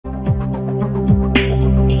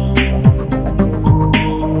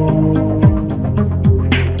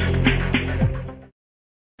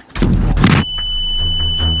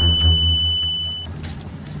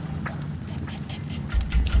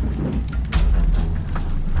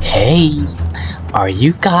Hey, are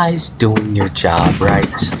you guys doing your job right?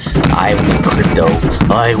 I want crypto.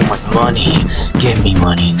 I want money. Give me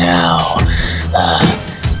money now.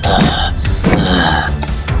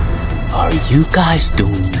 Are you guys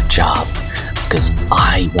doing your job? Because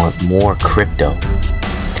I want more crypto.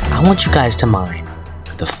 I want you guys to mine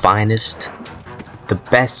the finest, the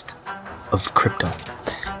best of crypto.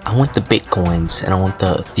 I want the bitcoins and I want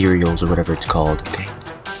the ethereals or whatever it's called, okay?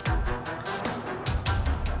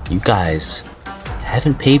 You guys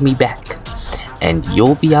haven't paid me back, and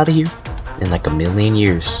you'll be out of here in like a million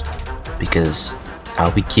years because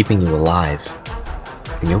I'll be keeping you alive,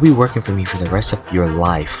 and you'll be working for me for the rest of your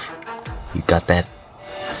life. You got that?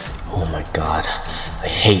 Oh my god, I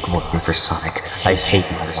hate working for Sonic. I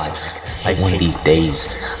hate my life. One of these days,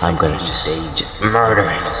 I'm gonna just murder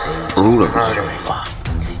it. Brutally.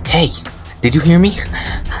 Hey, did you hear me?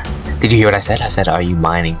 Did you hear what I said? I said, are you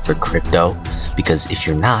mining for crypto? Because if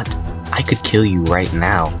you're not, I could kill you right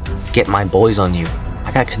now. Get my boys on you.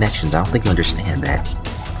 I got connections. I don't think you understand that.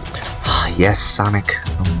 Yes, Sonic.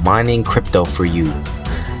 I'm mining crypto for you.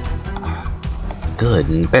 Good,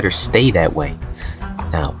 and better stay that way.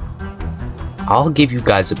 Now, I'll give you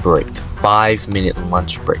guys a break. 5-minute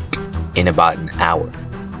lunch break in about an hour.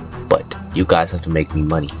 But you guys have to make me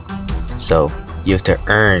money. So, you have to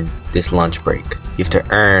earn this lunch break. You have to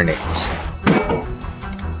earn it.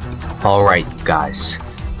 Alright, you guys.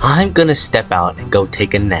 I'm gonna step out and go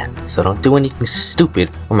take a nap. So don't do anything stupid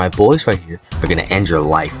or my boys right here are gonna end your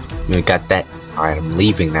life. You got that? Alright, I'm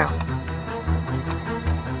leaving now.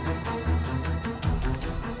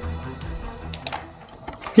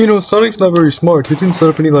 You know, Sonic's not very smart. He didn't set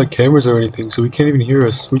up any like cameras or anything, so he can't even hear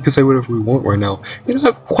us. We can say whatever we want right now. You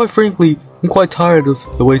know, quite frankly, I'm quite tired of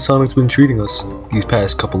the way Sonic's been treating us these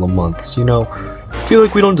past couple of months. You know, I feel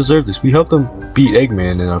like we don't deserve this. We helped him beat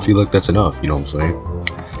Eggman, and I feel like that's enough. You know what I'm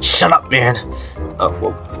saying? Shut up, man.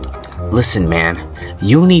 Listen, man.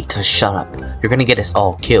 You need to shut up. You're gonna get us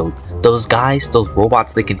all killed. Those guys, those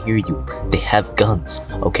robots, they can hear you. They have guns,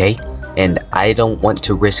 okay? And I don't want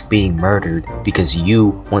to risk being murdered because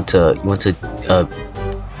you want to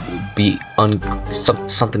be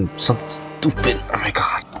something stupid. Oh my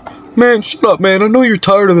god. Man, shut up, man. I know you're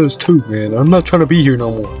tired of this too, man. I'm not trying to be here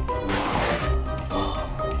no more.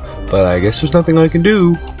 But I guess there's nothing I can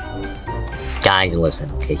do. Guys,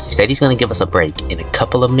 listen, okay? He said he's gonna give us a break in a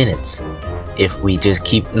couple of minutes. If we just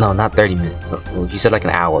keep, no, not 30 minutes. He said like an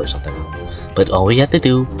hour or something. But all we have to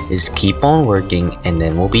do is keep on working and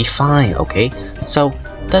then we'll be fine, okay? So,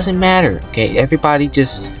 doesn't matter, okay? Everybody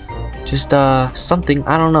just something,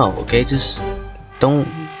 I don't know, okay? Just don't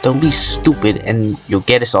be stupid and you'll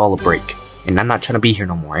get us all a break. And I'm not trying to be here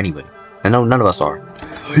no more anyway. I know none of us are.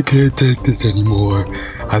 I can't take this anymore.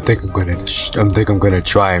 I think I'm gonna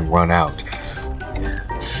try and run out.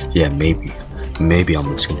 Yeah, maybe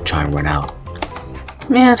I'm just gonna try and run out.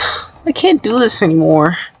 Man, I can't do this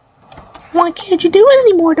anymore. Why can't you do it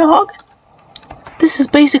anymore, dog? This is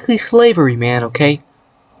basically slavery, man, okay?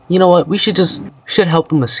 You know what? We should help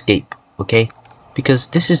them escape, okay? Because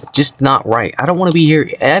this is just not right. I don't want to be here.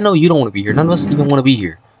 I know you don't want to be here. None of us even want to be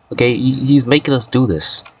here, okay? He's making us do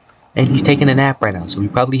this. And he's taking a nap right now, so we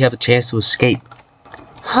probably have a chance to escape.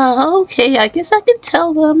 Okay, I guess I can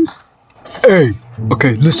tell them. Hey,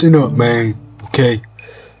 okay, listen up, man, okay?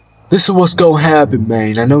 This is what's gonna happen,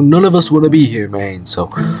 man. I know none of us want to be here, man, so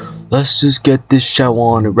let's just get this show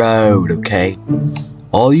on the road, okay?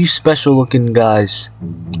 All you special looking guys,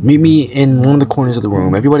 meet me in one of the corners of the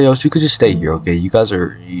room. Everybody else, you could just stay here, okay? You guys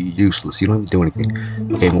are useless. You don't even do anything.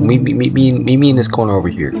 Okay, well, meet me in this corner over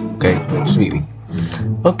here, okay? Just meet me.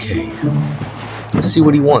 Okay. Let's see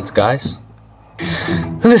what he wants, guys.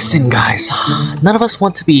 Listen, guys. None of us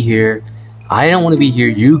want to be here. I don't want to be here.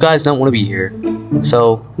 You guys don't want to be here.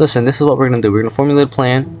 So, listen, this is what we're going to do. We're going to formulate a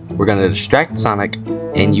plan. We're going to distract Sonic.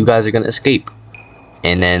 And you guys are going to escape.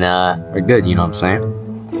 And then, we're good. You know what I'm saying?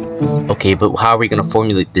 Okay, but how are we going to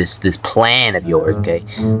formulate this plan of yours, okay?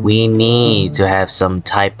 We need to have some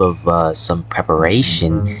type of, some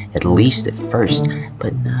preparation. At least at first.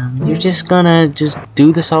 But, you're just gonna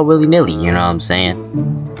do this all willy-nilly. You know what I'm saying?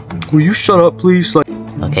 Will you shut up, please? Like.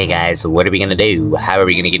 Okay, guys, so what are we gonna do? How are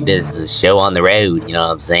we gonna get this show on the road? You know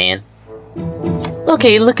what I'm saying?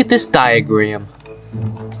 Okay, look at this diagram.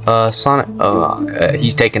 Sonic,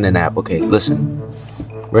 he's taking a nap. Okay, listen.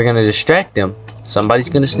 We're gonna distract him. Somebody's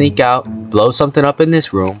gonna sneak out, blow something up in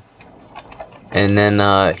this room. And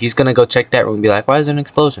then, he's gonna go check that room and be like, why is there an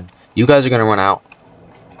explosion? You guys are gonna run out.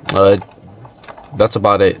 That's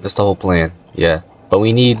about it. That's the whole plan. Yeah. But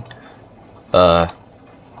we need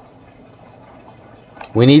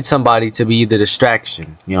somebody to be the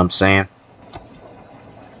distraction. You know what I'm saying?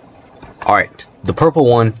 Alright, the purple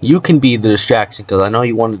one, you can be the distraction, because I know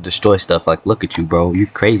you want to destroy stuff. Like, look at you, bro. You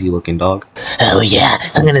crazy looking, dog. Oh yeah,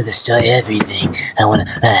 I'm gonna destroy everything. I wanna.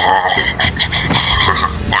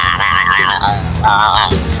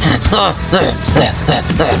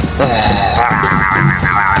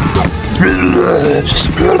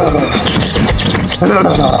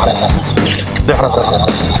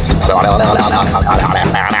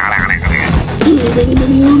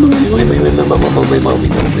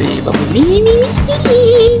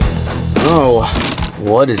 Oh,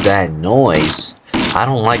 what is that noise? I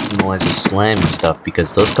don't like the noise of slamming stuff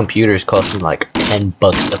because those computers cost me like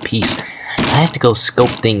 $10 a piece. I have to go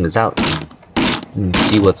scope things out and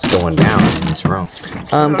see what's going down in this room.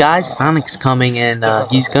 Guys, Sonic's coming and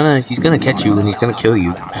he's gonna catch you and he's gonna kill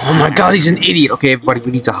you. Oh my god, he's an idiot! Okay, everybody,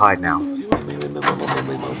 we need to hide now.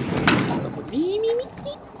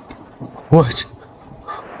 What?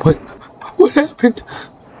 What happened?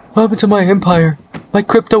 What happened to my empire? My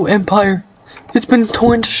crypto empire? It's been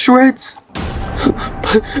torn to shreds.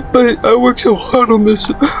 But I worked so hard on this.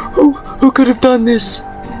 Who could have done this?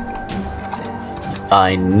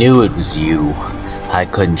 I knew it was you. I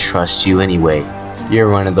couldn't trust you anyway. You're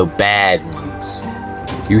one of the bad ones.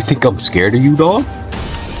 You think I'm scared of you, dog?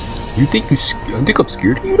 You think I'm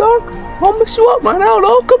scared of you, dog? I'll mess you up right now,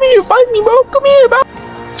 dog. Come here, fight me, bro. Come here, bro.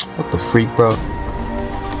 What the freak, bro?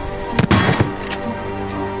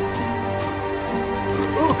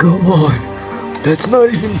 Oh, come on. That's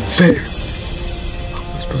not even fair. How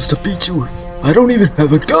am I supposed to beat you if I don't even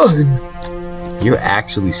have a gun? You're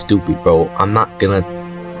actually stupid, bro. I'm not gonna...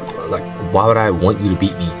 Like, why would I want you to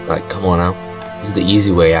beat me? Like, come on now. This is the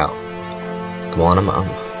easy way out. Come on, I'm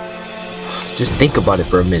just think about it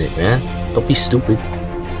for a minute, man. Don't be stupid.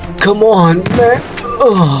 Come on, man.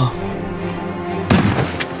 Ugh.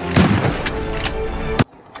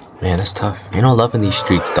 Man, that's tough. Ain't no love in these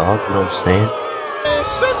streets, dog. You know what I'm saying?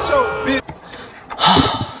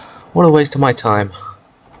 What a waste of my time.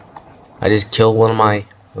 I just killed one of my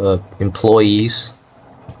employees.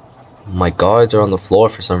 My guards are on the floor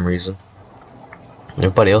for some reason.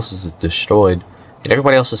 Everybody else is destroyed. And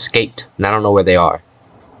everybody else escaped. And I don't know where they are.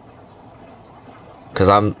 Because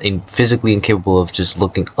I'm physically incapable of just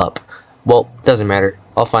looking up. Well, doesn't matter.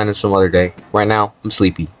 I'll find them some other day. Right now, I'm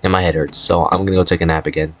sleepy. And my head hurts. So I'm gonna go take a nap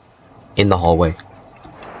again. In the hallway.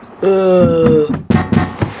 Well,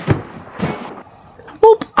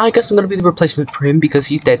 I guess I'm gonna be the replacement for him because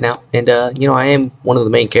he's dead now. And, you know, I am one of the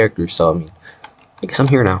main characters. So, I mean, I guess I'm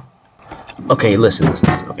here now. Okay, listen.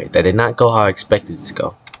 Okay, that did not go how I expected it to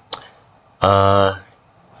go. I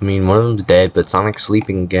mean, one of them's dead, but Sonic's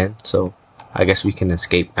sleeping again, so I guess we can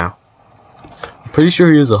escape now. I'm pretty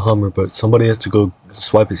sure he is a Hummer, but somebody has to go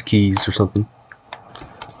swipe his keys or something.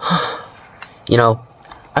 You know,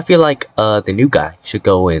 I feel like the new guy should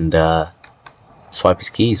go and swipe his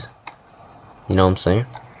keys. You know what I'm saying?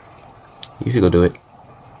 You should go do it.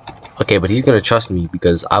 Okay, but he's gonna trust me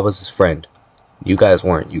because I was his friend. You guys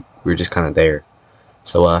weren't. You were just kind of there.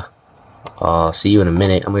 So, I'll see you in a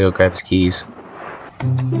minute. I'm gonna go grab his keys.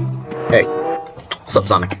 Hey, what's up,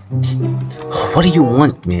 Sonic? What do you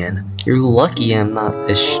want, man? You're lucky I'm not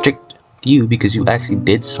as strict with you because you actually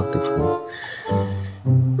did something for me.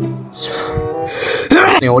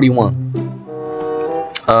 Yeah, what do you want?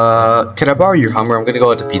 Can I borrow your Hummer? I'm gonna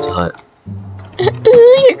go out to Pizza Hut. You're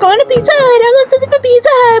going to Pizza Hut. I want something for Pizza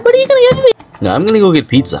Hut. What are you gonna give me? No, I'm gonna go get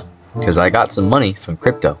pizza because I got some money from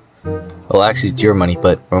crypto. Well, actually, it's your money,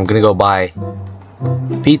 but I'm gonna go buy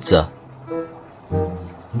pizza.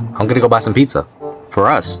 I'm gonna go buy some pizza for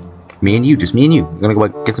us. Me and you, just me and you. We're gonna go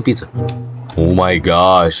get some pizza. Oh my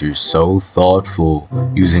gosh, you're so thoughtful.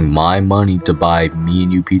 Using my money to buy me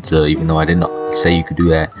and you pizza, even though I didn't say you could do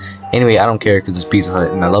that. Anyway, I don't care because it's Pizza Hut,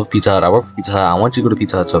 and I love Pizza Hut. I work for Pizza Hut. I want you to go to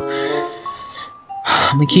Pizza Hut, so...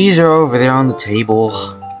 My keys are over there on the table.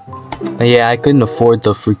 Yeah, I couldn't afford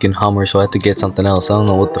the freaking Hummer, so I had to get something else. I don't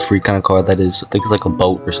know what the freak kind of car that is. I think it's like a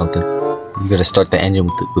boat or something. You gotta start the engine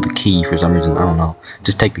with the key for some reason. I don't know.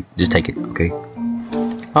 Just take it, okay?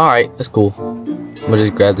 Alright, that's cool. I'm gonna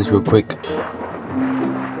just grab this real quick.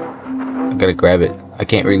 I gotta grab it. I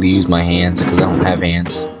can't really use my hands because I don't have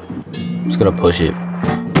hands. I'm just gonna push it.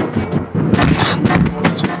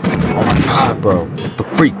 Oh my god, bro. What the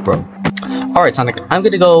freak, bro? Alright, Sonic, I'm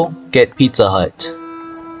gonna go get Pizza Hut.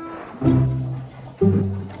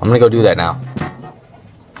 I'm gonna go do that now.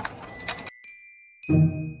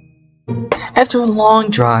 After a long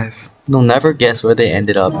drive, you'll never guess where they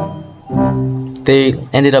ended up. They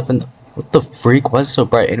ended up in the... What the freak? Why is it so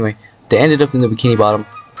bright? Anyway, they ended up in the Bikini Bottom.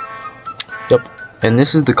 Yep. And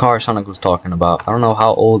this is the car Sonic was talking about. I don't know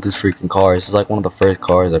how old this freaking car is. It's like one of the first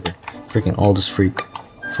cars ever. Freaking oldest freak.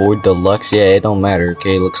 Ford Deluxe, yeah, it don't matter,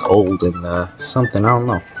 okay? It looks old and something, I don't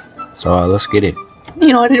know. So let's get it.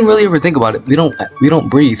 You know, I didn't really ever think about it. We don't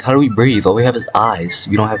breathe. How do we breathe? All we have is eyes.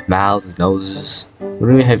 We don't have mouths, noses. We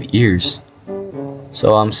don't even have ears.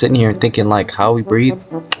 So I'm sitting here thinking, like, how we breathe?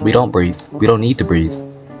 We don't breathe. We don't need to breathe.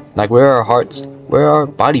 Like, where are our hearts? Where are our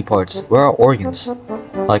body parts? Where are our organs?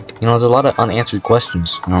 Like, you know, there's a lot of unanswered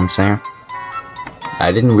questions. You know what I'm saying?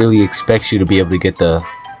 I didn't really expect you to be able to get the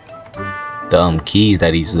keys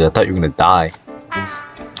that easily. I thought you were gonna die.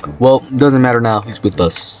 Well, doesn't matter now. He's with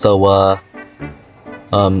us. So,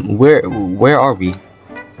 where are we?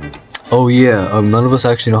 Oh yeah, none of us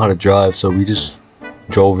actually know how to drive, so we just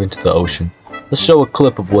drove into the ocean. Let's show a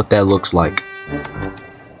clip of what that looks like.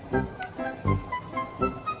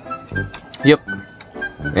 Yep.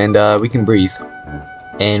 And we can breathe.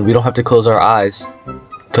 And we don't have to close our eyes,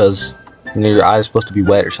 because you know, your eyes are supposed to be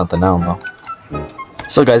wet or something. I don't know.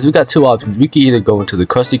 So guys, we got two options. We can either go into the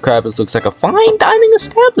Krusty Krab, which looks like a fine dining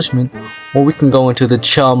establishment, or we can go into the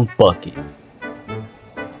Chum Bucket.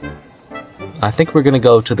 I think we're gonna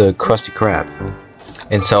go to the Krusty Krab.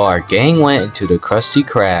 And so our gang went into the Krusty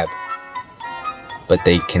Krab, but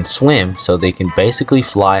they can swim, so they can basically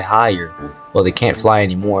fly higher. Well, they can't fly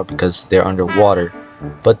anymore because they're underwater,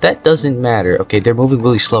 but that doesn't matter. Okay, they're moving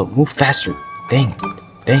really slow. Move faster. Dang,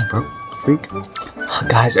 bro, freak.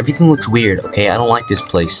 Guys, everything looks weird. Okay, I don't like this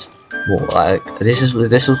place. Well, this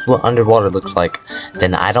is what underwater looks like.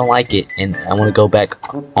 Then I don't like it, and I want to go back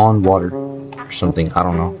on water or something. I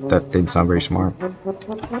don't know. That didn't sound very smart.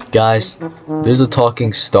 Guys, there's a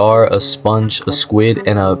talking star, a sponge, a squid,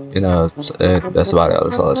 and that's about it.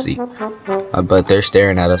 That's all I see. But they're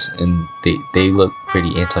staring at us, and they look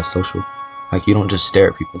pretty antisocial. Like, you don't just stare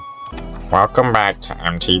at people. Welcome back to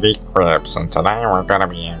MTV Cribs, and today we're gonna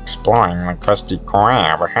be exploring the Krusty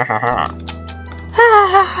Krab.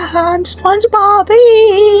 I'm SpongeBob.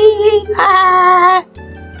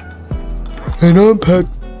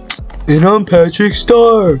 And I'm Patrick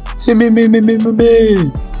Star. Me.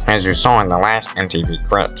 As you saw in the last MTV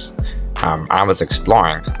Cribs, I was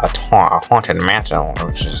exploring a haunted mansion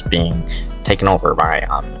which is being taken over by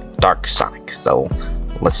Dark Sonic. So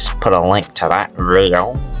let's put a link to that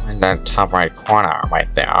video in the top right corner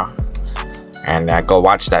right there, and go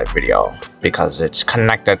watch that video because it's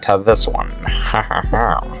connected to this one.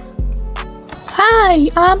 Hi,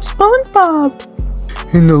 I'm SpongeBob.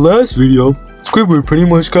 In the last video, Squidward pretty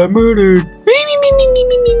much got murdered.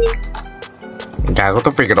 Guys, what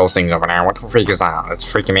the freak are those things over there? What the freak is that? It's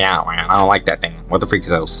freaking me out, man. I don't like that thing. What the freak is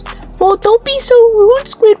those? Well, don't be so rude,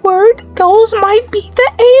 Squidward. Those might be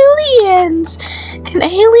the aliens. And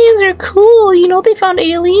aliens are cool. You know, they found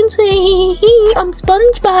aliens. I'm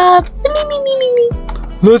SpongeBob.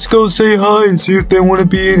 Let's go say hi and see if they want to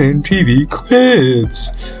be in MTV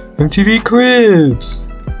Cribs. MTV Cribs.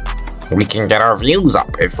 We can get our views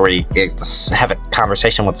up if we have a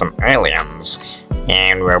conversation with some aliens.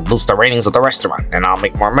 And we'll boost the ratings of the restaurant. And I'll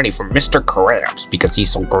make more money from Mr. Krabs because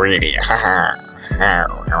he's so greedy.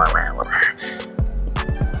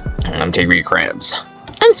 MTV Crabs.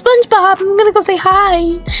 I'm SpongeBob. I'm gonna go say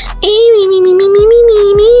hi.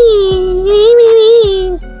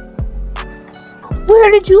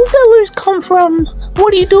 Where did you fellers come from?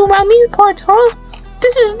 What do you do around these parts, huh?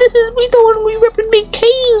 We repping big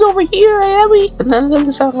K's over here, That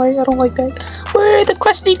doesn't sound right. I don't like that. We're the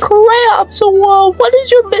Krusty Krab. So, what is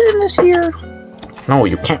your business here? No,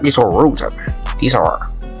 you can't be so rude. These are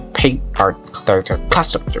they're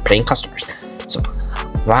customers. They're paying customers. So,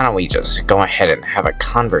 why don't we just go ahead and have a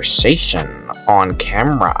conversation on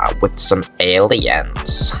camera with some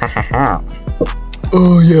aliens?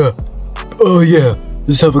 Oh yeah.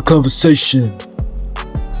 Let's have a conversation.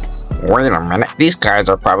 Wait a minute. These guys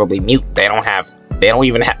are probably mute. They don't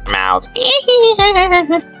even have mouths.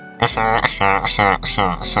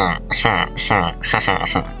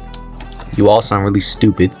 You all sound really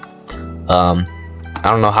stupid. I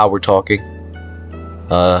don't know how we're talking.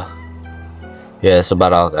 Yeah, that's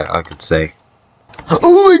about all I could say.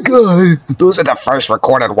 Oh my god! Those are the first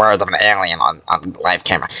recorded words of an alien on live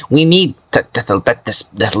camera. We need to let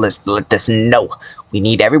this know. We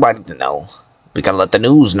need everybody to know. We gotta let the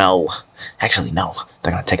news know. Actually, no.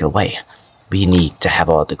 They're gonna take it away. We need to have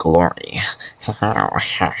all the glory.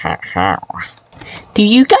 Do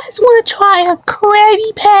you guys want to try a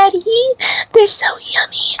Krabby Patty? They're so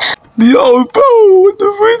yummy. Yo, bro, what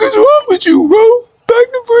the freak is wrong with you, bro? Back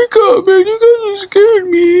the freak up, man. You guys are scared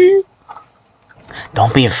me.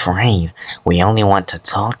 Don't be afraid. We only want to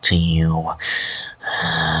talk to you.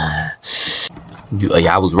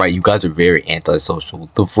 Yeah, I was right. You guys are very antisocial.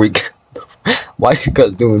 What the freak? Why are you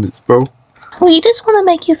guys doing this, bro? We just want to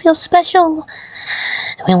make you feel special.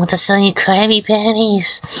 We want to sell you Krabby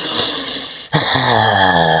Patties.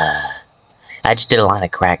 I just did a line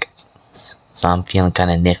of crack, so I'm feeling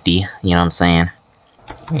kind of nifty. You know what I'm saying?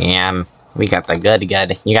 Yeah, we got the good. You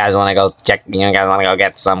guys want to go check? You guys want to go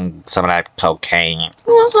get some of that cocaine?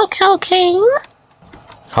 What's the cocaine?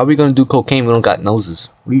 How are we gonna do cocaine? We don't got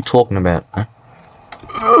noses. What are you talking about? Huh?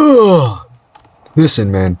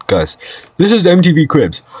 Listen, man, guys, this is MTV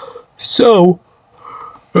Cribs. So,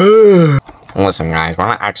 Listen, guys, we're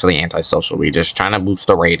not actually antisocial. We're just trying to boost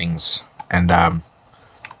the ratings and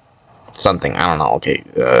something. I don't know. Okay.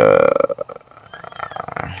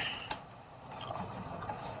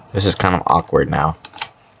 This is kind of awkward now.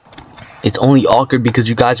 It's only awkward because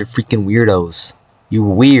you guys are freaking weirdos. You're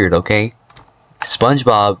weird, okay?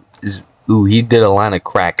 SpongeBob is, ooh, he did a line of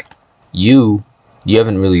crack. You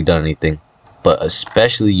haven't really done anything, but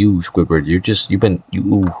especially you, Squidward. You're just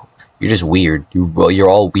weird. You're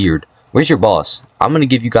all weird. Where's your boss? I'm gonna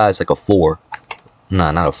give you guys like a 4.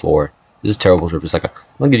 Nah, not a 4. This is terrible service. I'm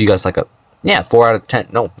gonna give you guys like a 4 out of 10.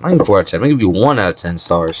 No, not even 4 out of 10. I'm gonna give you 1 out of 10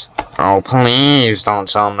 stars. Oh, please don't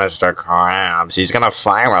tell Mr. Krabs. He's gonna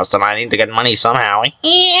fire us, and I need to get money somehow.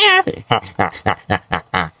 Yeah.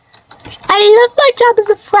 I love my job as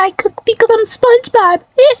a fry cook because I'm SpongeBob.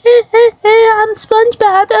 I'm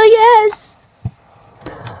SpongeBob, oh yes.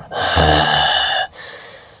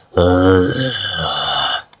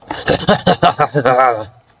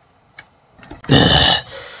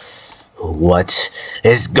 What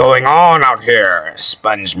is going on out here,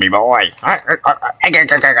 SpongeBob boy?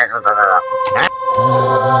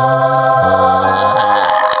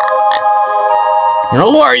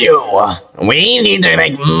 Who are you? We need to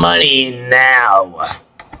make money now.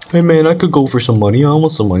 hey, man, I could go for some money. I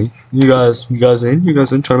want some money. You guys in? You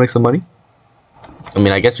guys in? Trying to make some money? I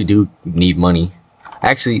mean, I guess we do need money.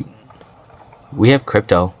 Actually, we have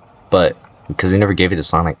crypto, but because we never gave it to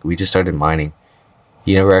Sonic, we just started mining.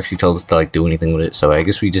 He never actually told us to like do anything with it, so I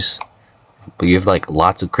guess we have like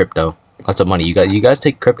lots of crypto, lots of money. You guys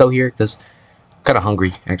take crypto here because I'm kind of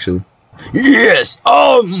hungry actually. Yes,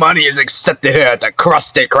 all money is accepted here at the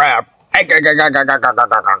Krusty Krab.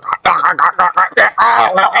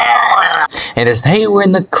 And as they were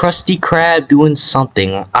in the Krusty Krab doing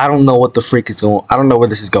something, I don't know what the freak is going. I don't know where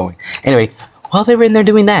this is going. Anyway, while they were in there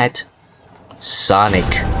doing that, Sonic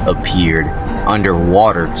appeared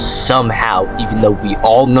underwater somehow, even though we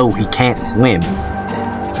all know he can't swim.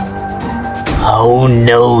 Oh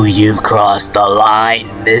no, you've crossed the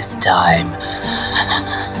line this time.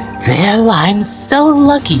 There, I'm so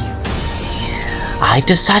lucky. I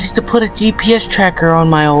decided to put a GPS tracker on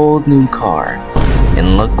my old new car,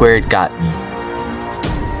 and look where it got me.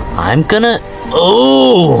 I'm gonna...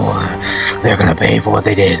 Oh! They're gonna pay for what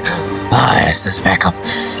they did. Ah, yes, let's back up.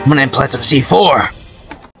 I'm gonna implant some C4.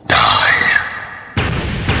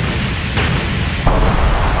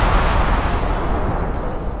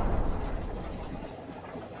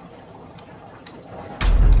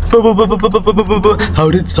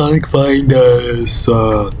 How did Sonic find us?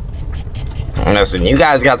 Listen, you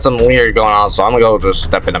guys got something weird going on, so I'm gonna go just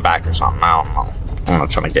step in the back or something. I don't know. I'm not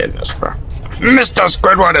trying to get in this, bro. Mr.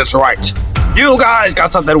 Squidward is right. You guys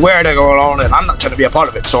got something weird going on, and I'm not trying to be a part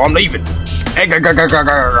of it, so I'm leaving. Leaving.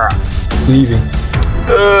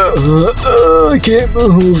 I can't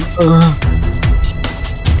move.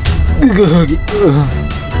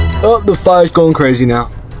 Oh, the fire's going crazy now.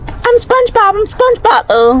 I'm SpongeBob,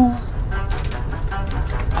 oh.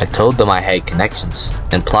 I told them I had connections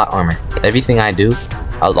and plot armor. Everything I do,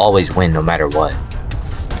 I'll always win no matter what.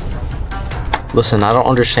 Listen, I don't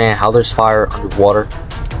understand how there's fire underwater,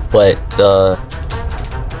 but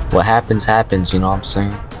what happens happens, you know what I'm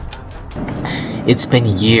saying? It's been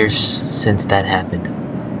years since that happened.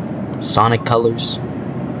 Sonic Colors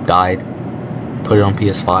died. Put it on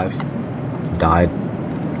PS5. Died.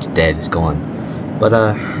 It's dead, it's gone. But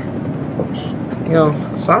you know,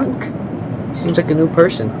 Sonic seems like a new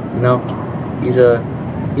person, you know. He's a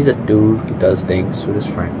dude who does things with his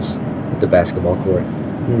friends at the basketball court.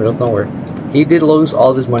 Don't worry. He did lose all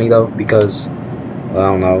of his money though because I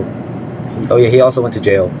don't know. Oh yeah, he also went to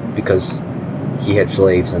jail because he had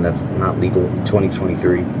slaves, and that's not legal in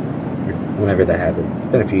 2023 or whenever that happened.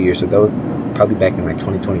 It's been a few years ago, probably back in like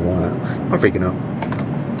 2021. I'm freaking out.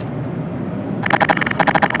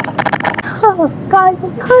 Guys,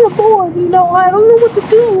 I'm kind of bored, you know. I don't know what to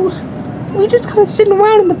do. We just kind of sitting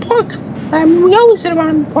around in the park. I mean, we always sit around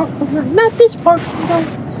in the park, but not this park, you know.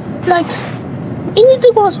 Like, we need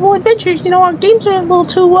to go on some more adventures, you know. Our games are a little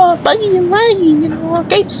too buggy and laggy, you know. Our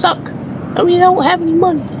games suck, and we don't have any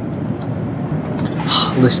money.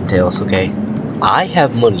 Listen, Tails, okay? I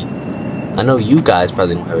have money. I know you guys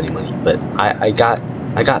probably don't have any money, but I got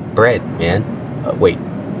I got bread, man. Wait.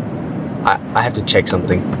 I have to check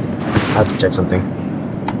something.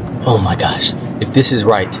 Oh my gosh. If this is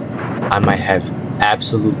right, I might have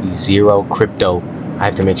absolutely zero crypto. I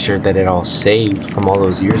have to make sure that it all saved from all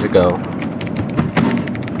those years ago.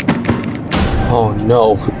 Oh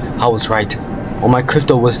no, I was right. All my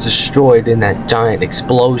crypto was destroyed in that giant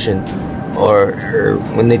explosion. Or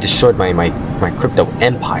when they destroyed my crypto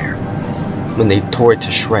empire. When they tore it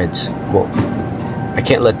to shreds. Well, I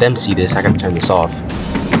can't let them see this. I gotta turn this off.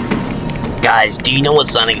 Guys, do you know what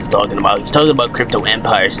Sonic is talking about? He's talking about crypto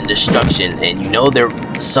empires and destruction, and you know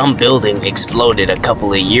some building exploded a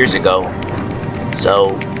couple of years ago.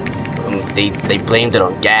 So they blamed it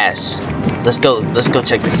on gas. Let's go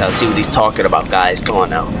check this out. See what he's talking about, guys. Come on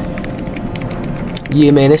now. Yeah,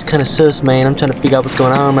 man, that's kind of sus, man. I'm trying to figure out what's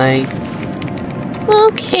going on, man.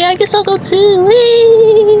 Okay, I guess I'll go too.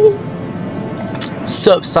 What's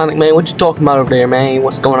up, Sonic, man? What you talking about over there, man?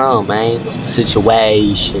 What's going on, man? What's the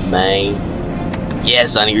situation, man? Yeah,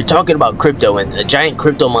 Sonic, you're talking about crypto, and a giant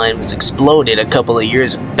crypto mine was exploded a couple of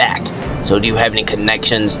years back. So do you have any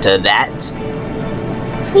connections to that?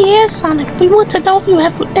 Yeah, Sonic, we want to know if you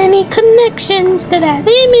have any connections to that.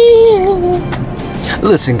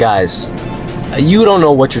 Listen, guys, you don't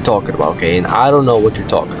know what you're talking about, okay? And I don't know what you're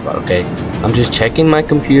talking about, okay? I'm just checking my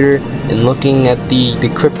computer and looking at the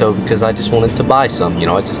crypto because I just wanted to buy some. You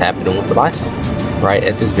know, I just happened to want to buy some right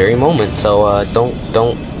at this very moment. So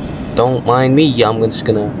don't mind me. I'm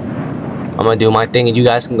gonna do my thing and you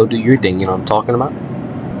guys can go do your thing. You know what I'm talking about?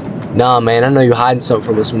 Nah, man, I know you're hiding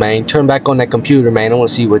something from us, man. Turn back on that computer, man. I want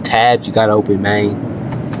to see what tabs you got open, man.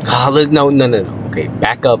 No. Okay,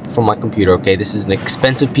 back up from my computer, okay? This is an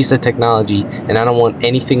expensive piece of technology, and I don't want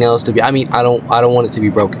anything else to be... I don't want it to be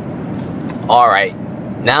broken. Alright,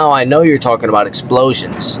 now I know you're talking about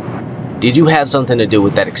explosions. Did you have something to do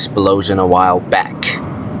with that explosion a while back?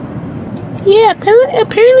 Yeah,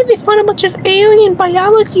 apparently they found a bunch of alien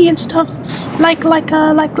biology and stuff, like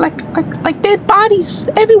dead bodies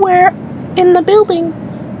everywhere in the building,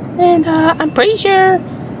 and I'm pretty sure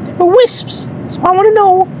they were wisps. So I want to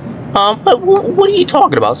know, what are you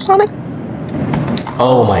talking about, Sonic?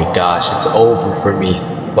 Oh my gosh, it's over for me.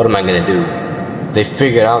 What am I gonna do? They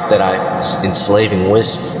figured out that I was enslaving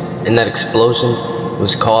wisps, and that explosion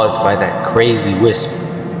was caused by that crazy wisp.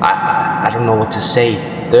 I don't know what to say.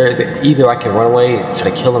 Either I can run away and try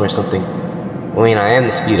to kill them or something. I mean, I am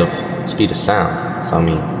the speed of sound. So I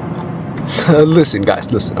mean, listen, guys,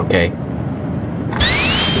 listen, okay?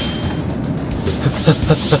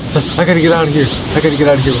 I gotta get out of here.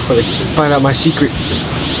 Before they find out my secret.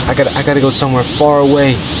 I gotta go somewhere far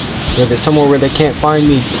away, somewhere where they can't find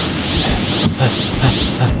me.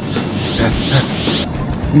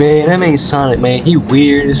 Man, that man Sonic, man, he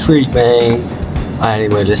weird as freak, man. Alright,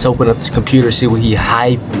 anyway, let's open up this computer, see what he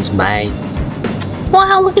hides, man.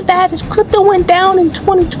 wow, look at that, his crypto went down in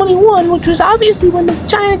 2021, which was obviously when the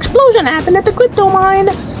giant explosion happened at the crypto mine,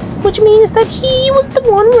 which means that he was the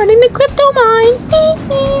one running the crypto mine.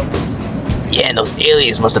 Yeah, and those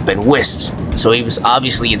aliens must have been wisps, so he was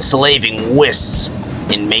obviously enslaving wisps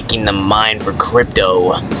and making them mine for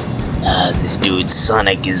crypto. This dude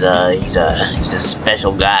Sonic is he's a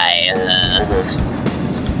special guy.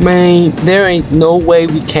 Man, there ain't no way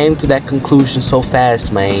we came to that conclusion so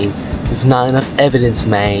fast, man. There's not enough evidence,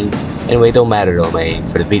 man. Anyway, it don't matter though, man,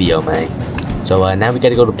 for the video, man. So now we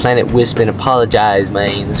gotta go to Planet Wisp and apologize,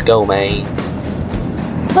 man. Let's go, man.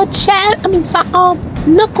 But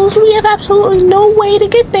Knuckles, we have absolutely no way to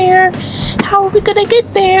get there. How are we gonna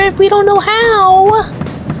get there if we don't know how?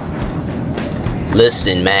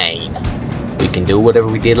 Listen, man. We can do whatever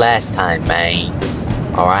we did last time, man.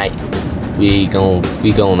 Alright? We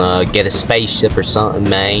gonna get a spaceship or something,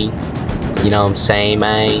 man. You know what I'm saying,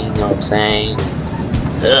 man? You know what I'm saying?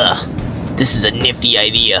 Ugh. This is a nifty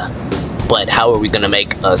idea. But how are we gonna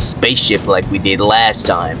make a spaceship like we did last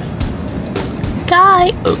time?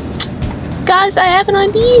 Guys, I have an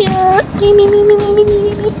idea.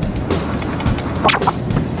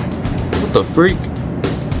 What the freak?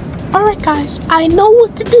 Alright guys, I know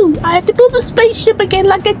what to do. I have to build a spaceship again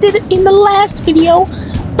like I did in the last video.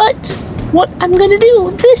 But what I'm gonna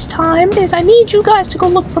do this time is I need you guys to go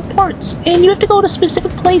look for parts. And you have to go to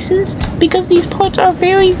specific places because these parts are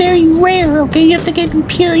very, very rare, okay? You have to get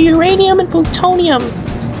pure uranium and plutonium.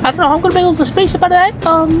 I don't know, I'm gonna build a spaceship out of that,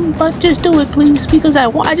 but just do it please, because I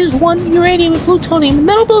just want uranium and plutonium, and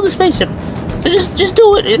then I'll build a spaceship. So just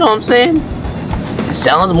do it, you know what I'm saying? It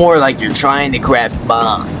sounds more like you're trying to craft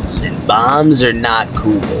bombs, and bombs are not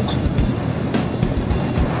cool.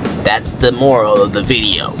 That's the moral of the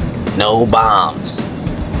video. No bombs.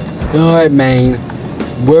 Alright, man.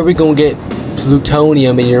 Where are we gonna get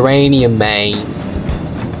plutonium and uranium, man.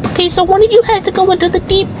 Okay, so one of you has to go into the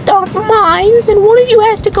deep, dark mines, and one of you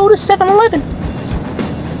has to go to 7-Eleven.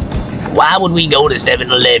 Why would we go to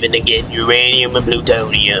 7-Eleven to get uranium and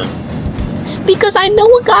plutonium? Because I know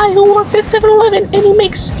a guy who works at 7-Eleven, and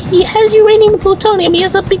he has uranium and plutonium. He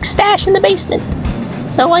has a big stash in the basement.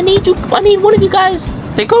 So I need one of you guys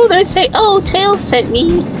to go there and say, "Oh, Tails sent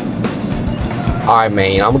me." Alright,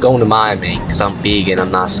 man, I'm going to mine, man, because I'm big and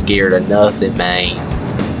I'm not scared of nothing, man.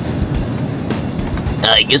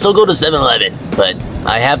 I guess I'll go to 7-Eleven, but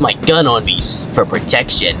I have my gun on me for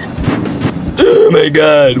protection. Oh my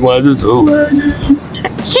god, why is it so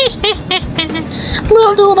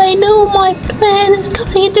Little do they know my plan is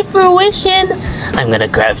coming into fruition. I'm gonna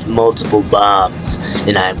craft multiple bombs,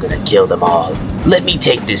 and I'm gonna kill them all. Let me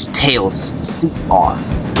take this Tails suit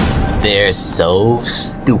off. They're so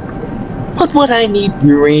stupid. What would I need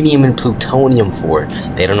uranium and plutonium for?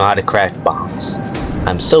 They don't know how to craft bombs.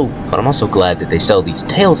 But I'm also glad that they sell these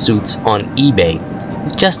tail suits on eBay.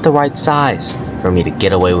 It's just the right size for me to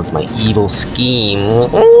get away with my evil scheme.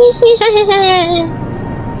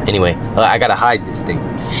 Anyway, I gotta hide this thing.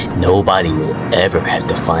 Nobody will ever have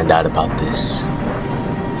to find out about this.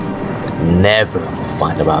 Never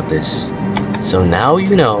find about this. So now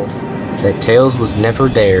you know that Tails was never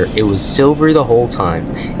there. It was Silver the whole time.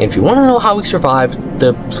 And if you want to know how we survived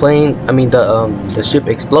the the ship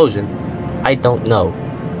explosion, I don't know.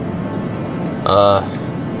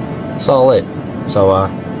 That's all it. So,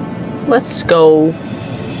 let's go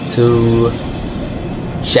to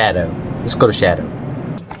Shadow. Let's go to Shadow.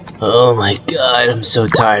 Oh my god, I'm so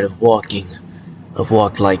tired of walking. I've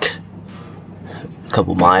walked like a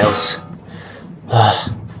couple miles.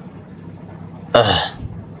 I'm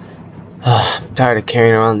tired of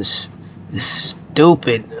carrying around this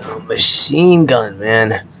stupid machine gun,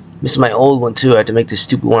 man. This is my old one too. I had to make this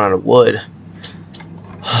stupid one out of wood.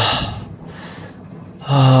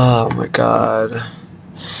 Oh my god.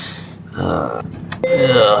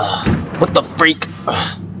 What the freak?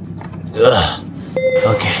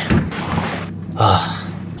 Okay.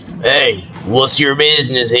 Hey, what's your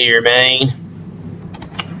business here, man?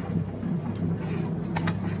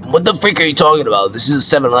 What the freak are you talking about? This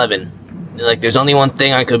is a 7-Eleven. Like, there's only one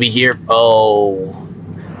thing I could be here. Oh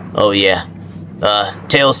yeah.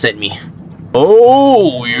 Tails sent me.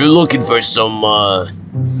 Oh, you're looking for some,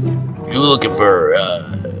 you're looking for,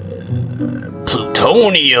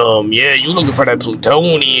 plutonium. Yeah, you're looking for that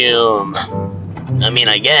plutonium. I mean,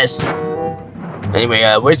 I guess. Anyway,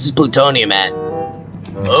 where's this plutonium at?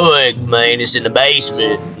 Oh, man, it's in the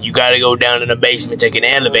basement. You gotta go down in the basement, take an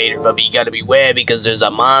elevator, but you gotta beware because there's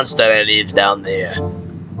a monster that lives down there.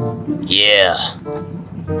 Yeah.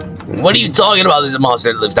 What are you talking about? There's a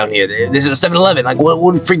monster that lives down here. This is a 7-Eleven. Like,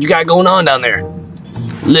 what the freak you got going on down there?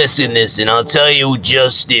 Listen, I'll tell you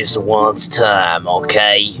just this once time,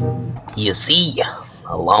 okay? You see,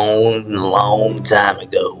 a long time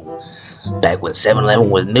ago, back when 7-Eleven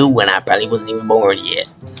was new and I probably wasn't even born yet,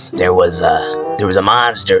 there was a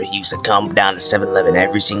monster who used to come down to 7-Eleven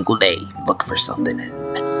every single day, look for something, and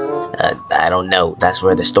I don't know. That's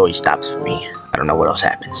where the story stops for me. I don't know what else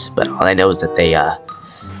happens, but all I know is that they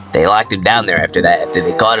locked him down there after that, after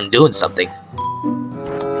they caught him doing something.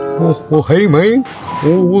 Well, hey, man.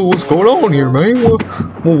 What's going on here, man?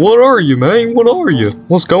 What are you, man? What are you?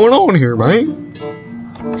 What's going on here, man?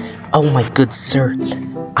 Oh my good sir,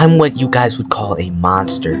 I'm what you guys would call a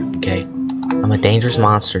monster, okay? I'm a dangerous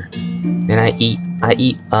monster, and I eat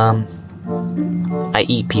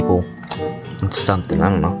people and something, I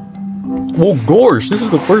don't know. Well, gosh, this is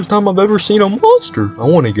the first time I've ever seen a monster. I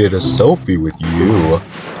want to get a selfie with you.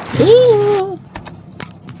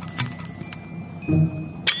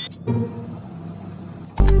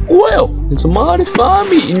 Well, it's a mighty fine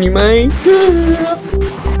meeting you, man.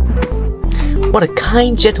 What a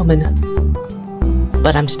kind gentleman.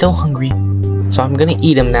 But I'm still hungry, so I'm gonna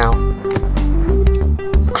eat him now.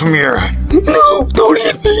 Come here. No, don't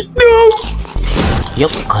eat me. No.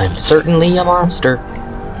 Yep, I'm certainly a monster,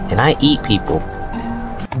 and I eat people.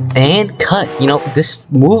 And cut. You know, this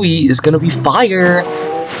movie is gonna be fire.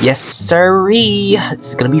 Yes, sirree.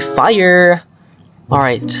 It's gonna be fire.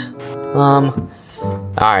 Alright.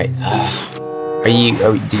 Alright.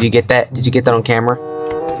 Did you get that? Did you get that on camera?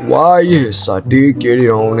 Why, yes, I did get it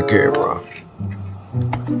on the camera.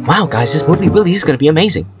 Wow, guys, this movie really is gonna be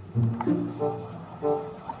amazing.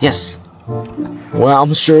 Yes. Well,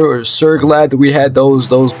 I'm sure glad that we had those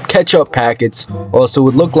ketchup packets, or else it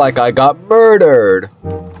would look like I got murdered.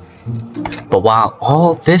 But while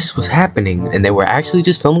all this was happening, and they were actually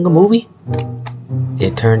just filming a movie,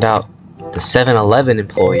 it turned out the 7-Eleven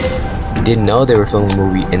employee didn't know they were filming a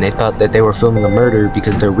movie, and they thought that they were filming a murder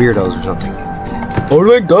because they're weirdos or something. Oh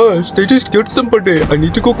my gosh, they just killed somebody. I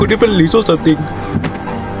need to go call the police or something.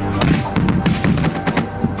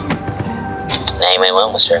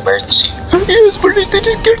 911, what's your emergency? Yes, police, they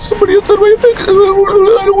just killed somebody outside my thing. I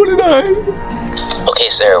don't want to die. Okay,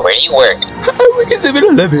 sir, where do you work? I work at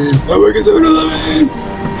 7-Eleven.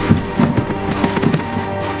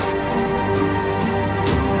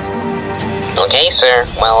 Okay, sir.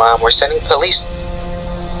 Well, we're sending police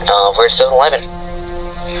for 7-Eleven.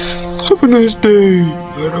 Have a nice day.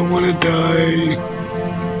 I don't want to die.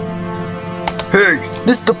 Hey,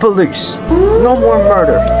 this is the police. No more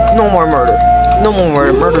murder. No more murder. No more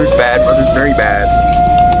murder. Murder's bad. Murder's very bad.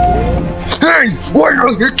 Hey, why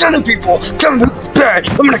are you killing people? Killing people is bad.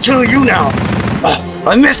 I'm gonna kill you now.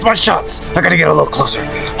 I missed my shots. I gotta get a little closer.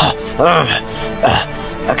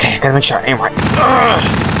 Okay, I gotta make sure I aim right.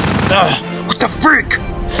 What the freak?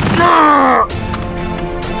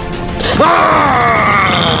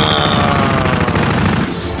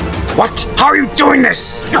 What? How are you doing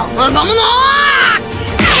this?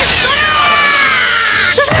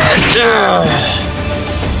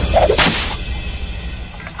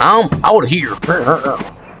 I'm out of here.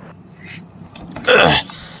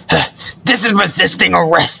 This is resisting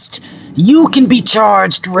arrest. You can be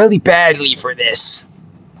charged really badly for this.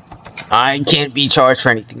 I can't be charged for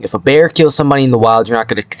anything. If a bear kills somebody in the wild, you're not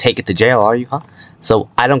gonna take it to jail, are you, huh? So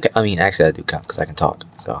I don't. I mean, actually, I do count because I can talk.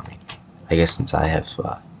 So I mean, I guess since I have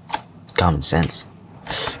common sense.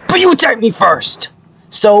 But you attacked me first.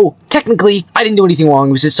 So technically, I didn't do anything wrong.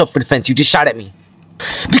 It was just self-defense. You just shot at me.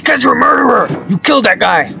 Because you're a murderer. You killed that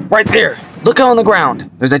guy right there. Look on the ground.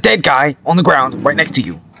 There's a dead guy on the ground right next to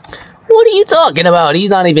you. What are you talking about? He's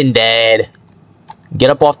not even dead. Get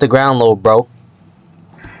up off the ground, little bro.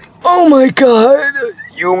 Oh my god,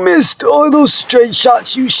 you missed all those straight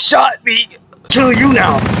shots. You shot me. Kill you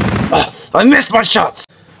now. I missed my shots.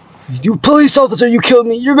 You police officer, you killed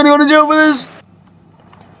me. You're gonna go to jail for this.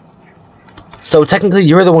 So technically,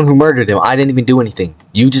 you're the one who murdered him. I didn't even do anything.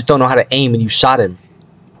 You just don't know how to aim and you shot him.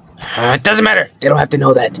 It doesn't matter. They don't have to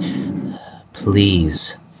know that.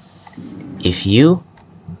 Please. If you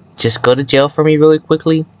just go to jail for me really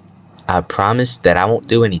quickly, I promise that I won't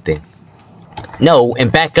do anything. No,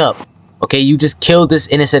 and back up. Okay, you just killed this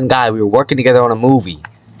innocent guy. We were working together on a movie.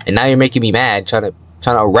 And now you're making me mad, trying to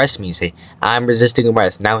arrest me and say, I'm resisting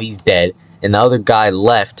arrest. Now he's dead. And the other guy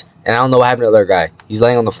left. And I don't know what happened to the other guy. He's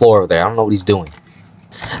laying on the floor over there. I don't know what he's doing.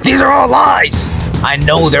 These are all lies! I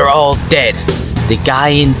know they're all dead. The guy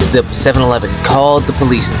in the 7-Eleven called the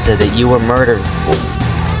police and said that you were murdered.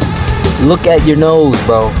 Look at your nose,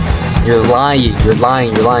 bro. You're lying. You're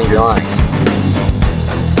lying. You're lying. You're lying.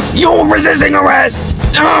 You're resisting arrest!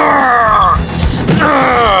 I'm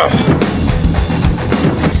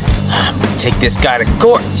gonna take this guy to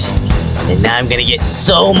court. And now I'm gonna get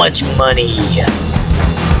so much money.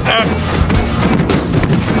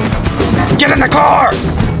 Get in the car!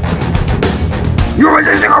 You're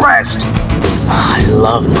resisting arrest! I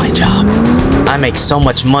love my job. I make so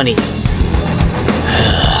much money.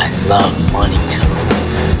 I love money too.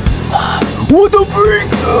 What the freak?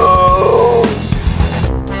 Oh.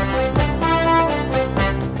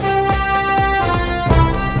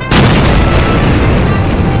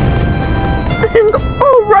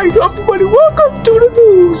 Alright, everybody, welcome to the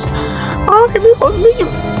news. I'm your host, Mickey.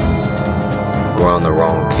 We're on the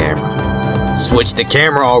wrong camera. Switch the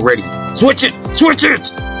camera already. Switch it! Switch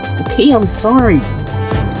it! Okay, I'm sorry.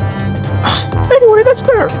 Anyway, that's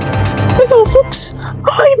better. Hello, folks.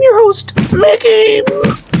 I am your host, Mickey.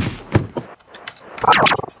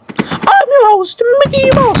 I'm your host, Mickey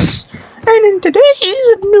Mouse. And in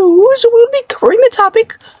today's news, we'll be covering the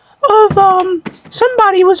topic of,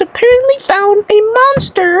 somebody was apparently found a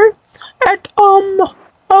monster at,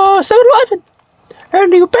 7-Eleven.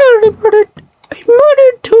 And he apparently murdered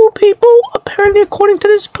 2 people, apparently according to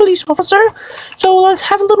this police officer. So let's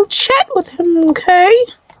have a little chat with him, okay?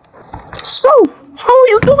 So, how are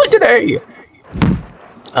you doing today?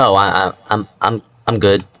 Oh, I'm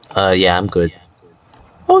good. Yeah, I'm good.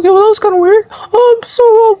 Okay, well that was kind of weird. So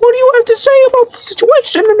what do you have to say about the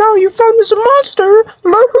situation and how you found this monster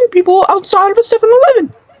murdering people outside of a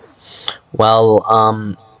 7-Eleven? Well,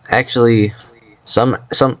 actually, some, I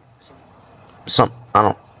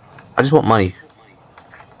just want money.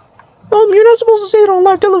 You're not supposed to say that on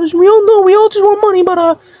live television. We all know, we all just want money, but,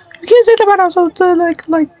 you can't say that right now, so,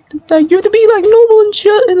 like, you have to be, like, noble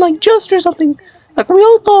and just or something. Like, we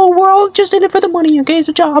all know we're all just in it for the money, okay? It's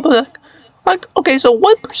a job, but, like, okay, so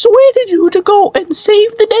what persuaded you to go and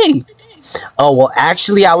save the day? Oh, well,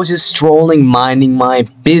 actually, I was just strolling, minding my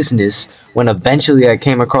business, when eventually I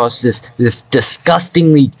came across this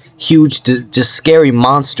disgustingly huge, just scary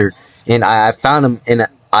monster, and I found him, and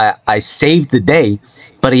I saved the day,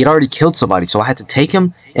 but he had already killed somebody, so I had to take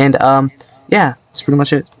him, and, yeah, that's pretty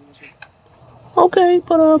much it. Okay,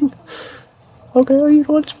 but, okay, you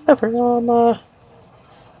know, it's whatever,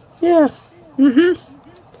 yeah,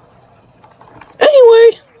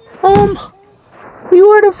 Anyway,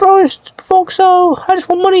 you heard it first, folks, so I just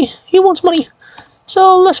want money. He wants money.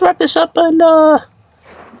 So let's wrap this up and,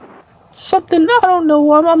 something, I don't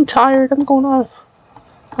know, I'm tired, I'm going on,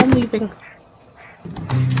 I'm leaving.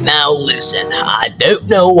 Now listen, I don't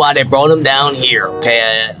know why they brought him down here,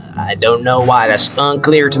 okay? I don't know why, that's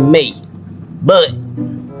unclear to me. But, I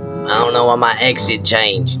don't know why my exit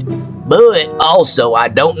changed. But, also, I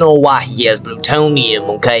don't know why he has plutonium,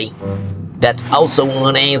 okay? That's also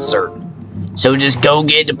unanswered. So just go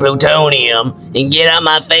get the plutonium and get out of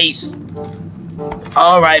my face.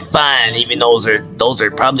 Alright, fine, even those are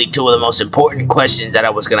probably two of the most important questions that I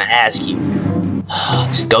was gonna ask you.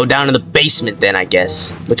 Just go down to the basement then, I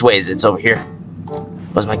guess. Which way is it? It's over here.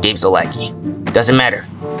 But my game's so laggy. Doesn't matter.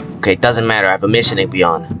 Okay, it doesn't matter. I have a mission to be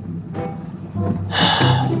on.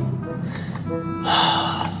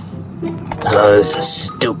 Oh, this is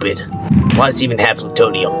stupid. Why does it even have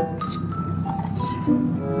plutonium?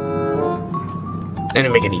 That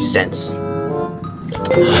didn't make any sense.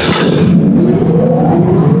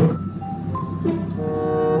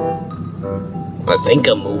 I think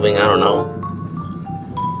I'm moving, I don't know.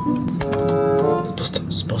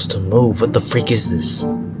 It's supposed to move. What the freak is this?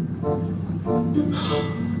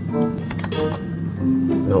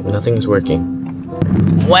 Nope, nothing is working.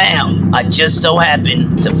 Wow, I just so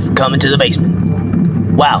happened to come into the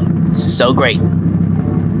basement. Wow, this is so great.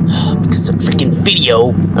 Because the freaking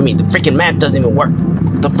video, the freaking map doesn't even work.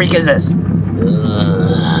 What the freak is this?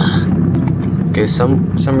 Okay,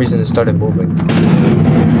 some reason it started moving.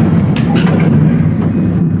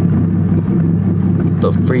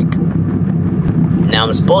 The freak. Now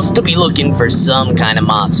I'm supposed to be looking for some kind of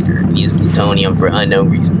monster. He uses plutonium for unknown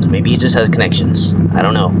reasons. Maybe he just has connections. I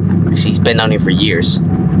don't know. Actually, he's been down here for years.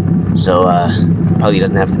 So, probably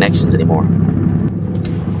doesn't have connections anymore.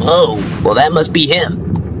 Oh, well that must be him.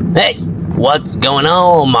 Hey, what's going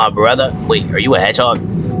on, my brother? Wait, are you a hedgehog?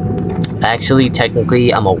 Actually,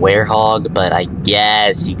 technically, I'm a werehog, but I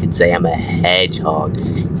guess you could say I'm a hedgehog.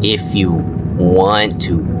 If you want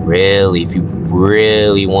to, really, if you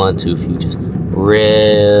really want to, if you just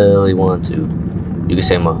really want to, you can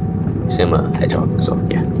say I'm a hedgehog, so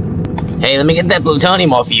yeah. Hey, let me get that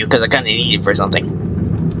plutonium off of you, because I kind of need it for something.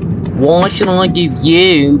 Why should I give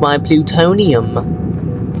you my plutonium?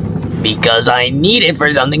 Because I need it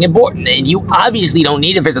for something important, and you obviously don't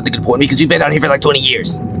need it for something important because you've been out here for like 20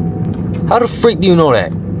 years. How the freak do you know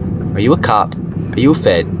that? Are you a cop? Are you a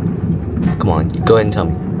fed? Come on, go ahead and tell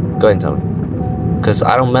me. Go ahead and tell me. Because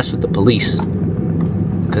I don't mess with the police.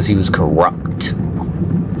 Because he was corrupt.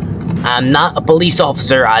 I'm not a police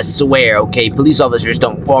officer, I swear, okay? Police officers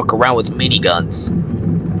don't walk around with miniguns.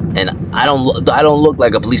 And I don't look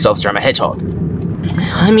like a police officer, I'm a hedgehog.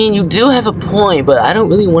 You do have a point, but I don't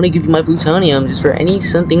really want to give you my plutonium just for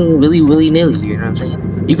something really willy-nilly, you know what I'm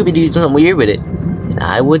saying? You could be doing something weird with it, and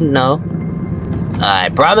I wouldn't know. I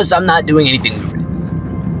promise I'm not doing anything weird with it.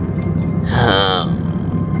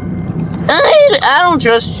 I don't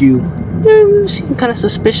trust you. You seem kind of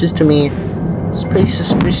suspicious to me. It's pretty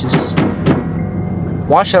suspicious.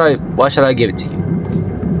 Why should I give it to you?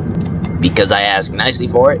 Because I asked nicely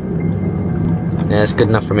for it? Yeah, that's good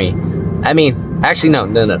enough for me. Actually, no.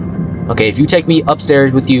 Okay, if you take me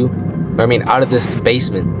upstairs with you, out of this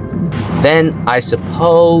basement, then I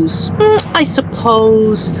suppose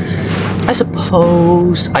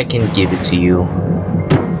I can give it to you.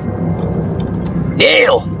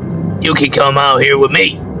 Deal! You can come out here with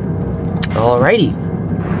me. Alrighty.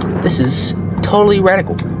 This is totally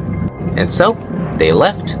radical. And so, they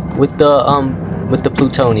left with the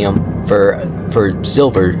plutonium for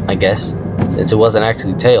silver, I guess, since it wasn't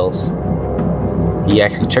actually tails. He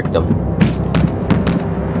actually tricked them.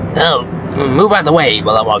 Oh, move out the way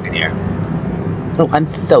while I'm walking here. Oh, I'm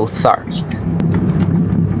so sorry.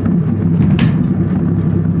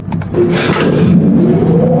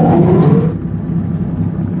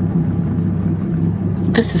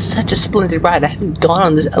 This is such a splendid ride. I haven't gone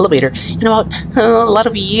on this elevator in about a lot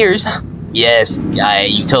of years. Yes,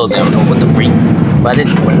 you told them what the freak. Why did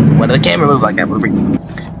the camera move like that? What the freak?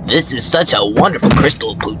 This is such a wonderful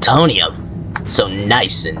crystal plutonium. So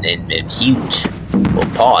nice and huge. Well,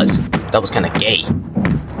 pause. That was kind of gay.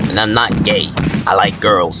 And I'm not gay. I like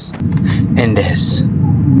girls. And this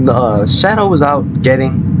Shadow was out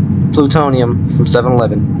getting plutonium from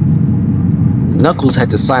 7-Eleven. Knuckles had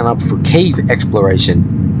to sign up for cave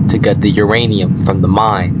exploration to get the uranium from the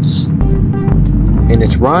mines. And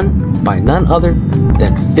it's run by none other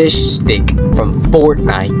than Fish Stick from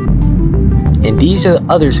Fortnite. And these are the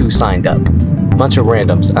others who signed up. A bunch of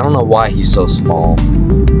randoms. I don't know why he's so small.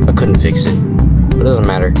 I couldn't fix it. But it doesn't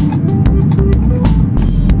matter.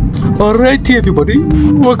 Alright everybody,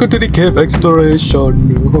 welcome to the cave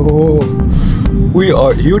exploration. We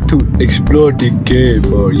are here to explore the cave,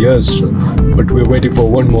 yes, but we're waiting for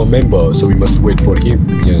one more member, so we must wait for him,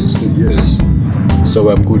 yes. So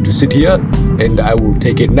I'm going to sit here, and I will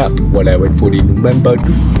take a nap while I wait for the new member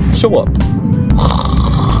to show up.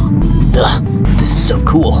 This is so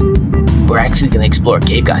cool. We're actually gonna explore a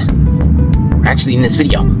cave, guys. We're actually in this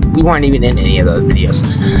video. We weren't even in any of the other videos.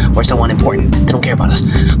 We're someone important. They don't care about us.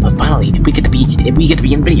 But finally, we get to be in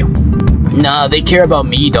video. Nah, they care about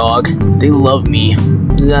me, dog. They love me.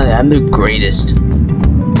 I'm the greatest.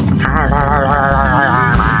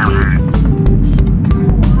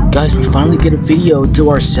 Guys, we finally get a video to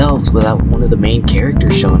ourselves without one of the main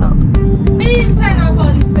characters showing up.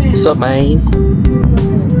 What's up, man?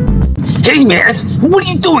 Hey, man! What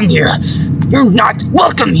are you doing here? You're not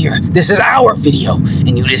welcome here! This is our video,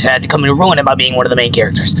 and you just had to come and ruin it by being one of the main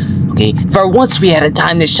characters. Okay, for once we had a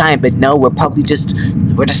time to shine, but no, we're just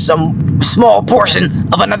some small portion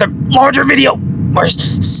of another larger video. Where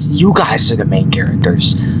you guys are the main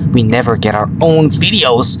characters. We never get our own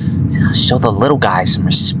videos. Show the little guys some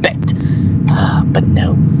respect. But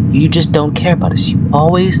no, you just don't care about us. You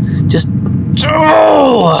always just...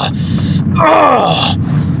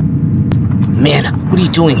 Man, what are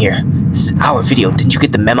you doing here? This is our video. Didn't you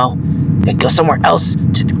get the memo? Go somewhere else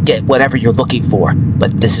to get whatever you're looking for.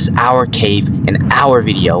 But this is our cave and our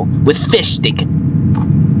video with Fish Stick.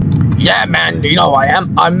 Yeah, man, you know I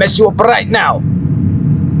am. I'll mess you up right now.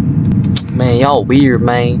 Man, y'all weird,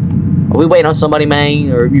 man. Are we waiting on somebody,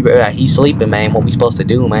 man? Or he's sleeping, man? What we supposed to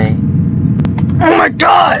do, man? Oh my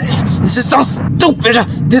god! This is so stupid!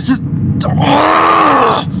 This is...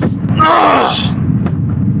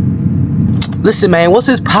 Listen, man, what's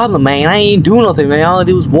his problem, man? I ain't doing nothing, man. All I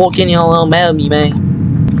do is walk in, y'all all mad at me, man.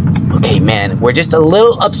 Okay, man, we're just a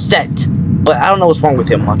little upset. But I don't know what's wrong with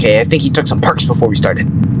him, okay? I think he took some perks before we started.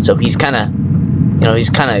 So he's kind of, you know,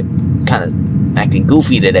 he's kind of acting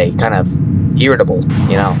goofy today. Kind of irritable,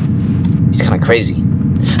 you know? He's kind of crazy.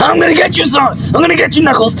 I'm gonna get you, son! I'm gonna get you,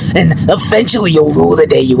 Knuckles! And eventually you'll rule the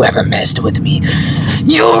day you ever messed with me.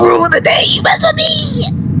 You'll rule the day you messed with me!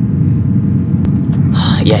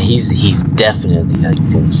 Yeah, he's definitely like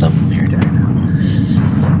doing something weird right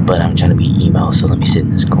now. But I'm trying to be emo, so let me sit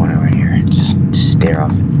in this corner right here and just stare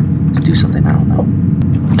off and do something. I don't know.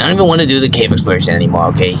 I don't even want to do the cave exploration anymore,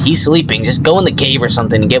 okay? He's sleeping. Just go in the cave or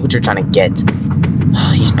something and get what you're trying to get.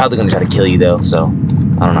 He's probably gonna try to kill you though, so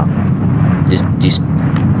I don't know. Just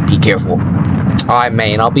be careful. Alright,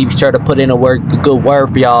 man, I'll be sure to put in a good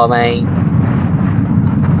word for y'all, man.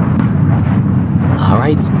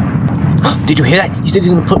 Alrighty. Did you hear that? He said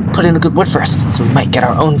he's gonna put in a good word for us, so we might get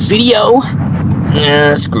our own video.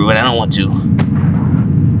 Screw it, I don't want to.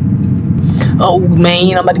 Oh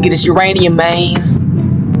man, I'm about to get this uranium, man.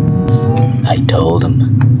 I told him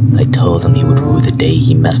he would rue the day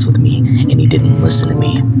he messed with me, and he didn't listen to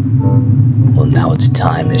me. Well, now it's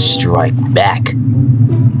time to strike back.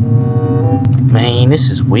 Man, this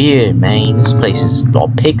is weird, man. This place is all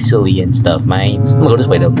pixely and stuff, man. I'm gonna go this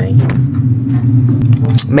way though, man.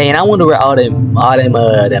 Man, I wonder where all them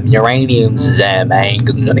uraniums is at, man.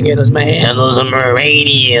 Cause I'm gonna get us, man, some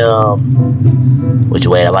uranium. Which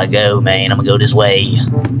way do I go, man? I'm gonna go this way.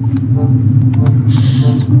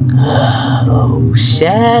 Oh,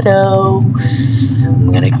 Shadow,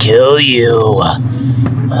 I'm gonna kill you.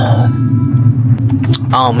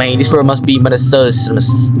 Oh man, this where it must be Minnesota.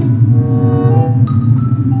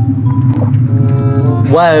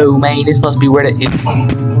 Whoa, man, this must be where the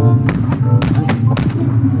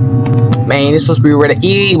man, this must be where the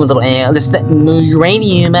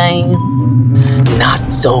uranium, man. Not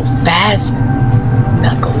so fast,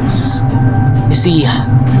 Knuckles. You see,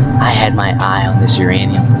 I had my eye on this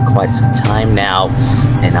uranium for quite some time now,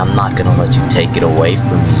 and I'm not gonna let you take it away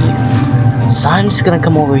from me. So I'm just gonna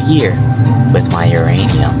come over here with my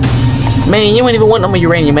uranium. Man, you ain't even want no more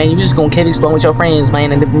uranium, man. You just gonna cave explore with your friends,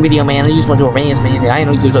 man, in a different video, man. You just want your friends, man. I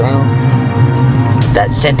know you.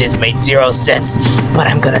 That sentence made 0 sense, but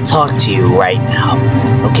I'm gonna talk to you right now,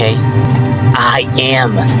 okay? I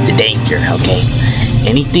am the danger, okay?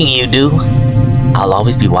 Anything you do, I'll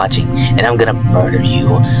always be watching, and I'm gonna murder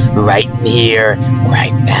you right here,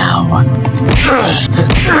 right now.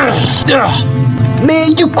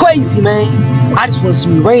 Man, you crazy, man. I just want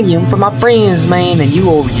some uranium for my friends, man, and you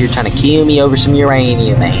over here trying to kill me over some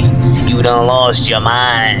uranium, man. You done lost your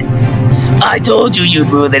mind. I told you you'd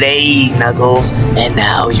ruin it, eh, Knuckles? And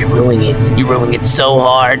now you're ruining it. You're ruining it so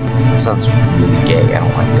hard. That sounds really gay. I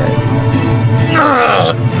don't like that.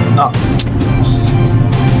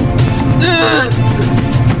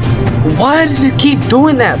 Why does it keep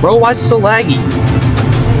doing that, bro? Why is it so laggy?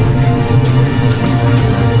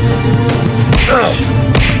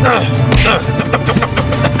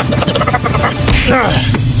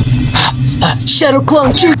 Shadow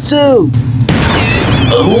Clone Jutsu!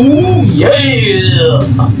 Oh yeah!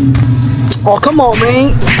 Oh, come on,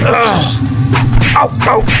 man!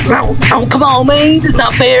 Oh, come on, man! This is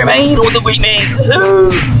not fair, man! What the wait, man!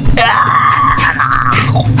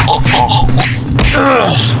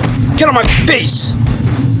 Get on my face!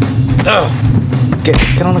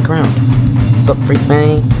 Get on the ground! The freak,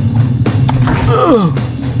 man!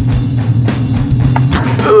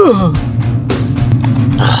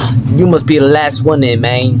 You must be the last one then,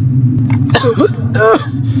 man.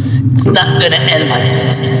 It's not gonna end like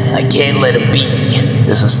this. I can't let him beat me.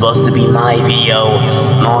 This was supposed to be my video.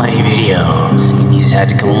 My video. And you just had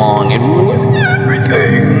to come along and ruin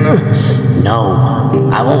everything. No,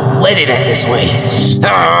 I won't let it end this way.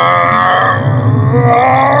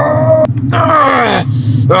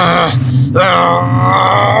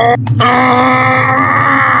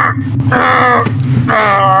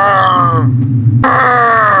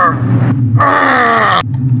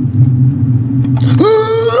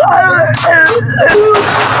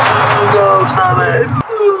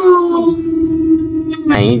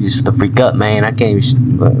 Man, you just the freak up, man. I can't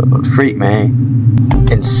even freak, man.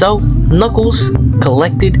 And so, Knuckles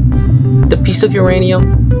collected the piece of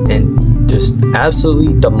uranium and just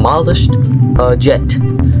absolutely demolished Jet.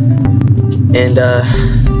 And,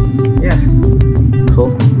 yeah. Cool.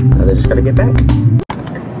 Now they just gotta get back.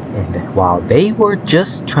 And while they were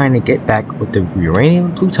just trying to get back with the uranium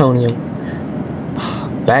and plutonium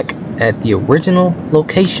back at the original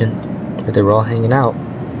location that they were all hanging out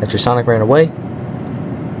after Sonic ran away,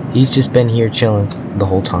 he's just been here chilling the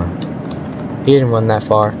whole time. He didn't run that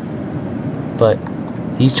far, but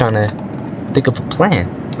he's trying to think of a plan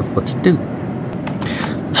of what to do.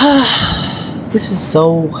 This is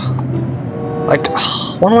so... like,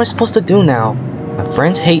 what am I supposed to do now? My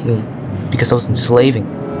friends hate me because I was enslaving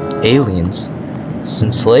aliens,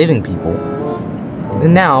 enslaving people,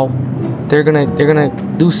 and now they're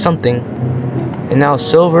gonna do something, and now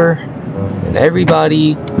Silver and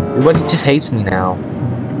everybody just hates me now.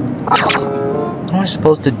 What am I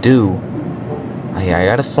supposed to do? I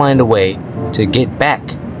gotta find a way to get back.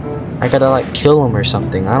 I gotta like kill him or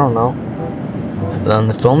something. I don't know.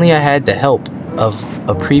 If only I had the help of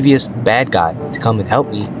a previous bad guy to come and help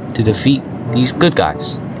me to defeat these good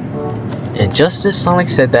guys. And just as Sonic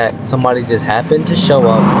said that, somebody just happened to show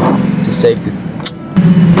up to save the...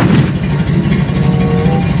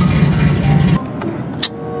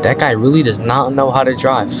 That guy really does not know how to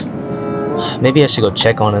drive. Maybe I should go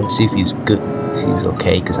check on him, see if he's good, if he's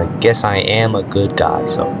okay, because I guess I am a good guy,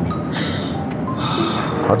 so...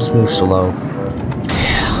 I'll just move slow.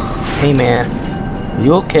 Hey man, are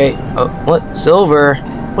you okay? What? Silver?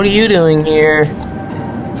 What are you doing here?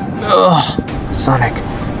 Ugh, Sonic.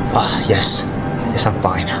 Oh, yes. Yes, I'm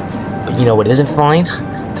fine. But you know what isn't fine?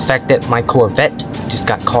 The fact that my Corvette just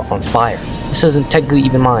got caught on fire. This isn't technically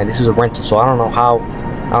even mine. This was a rental, so I don't know how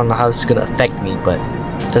this is gonna affect me, but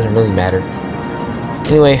it doesn't really matter.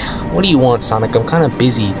 Anyway, what do you want, Sonic? I'm kind of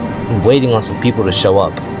busy and waiting on some people to show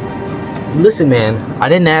up. Listen, man, I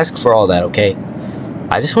didn't ask for all that, okay?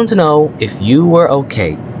 I just want to know if you were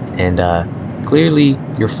okay. And, clearly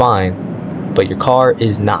you're fine, but your car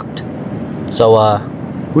is not. So,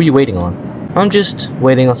 who are you waiting on? I'm just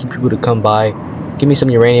waiting on some people to come by, give me some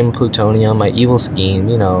uranium and plutonium, my evil scheme,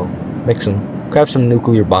 you know, craft some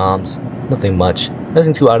nuclear bombs. Nothing much.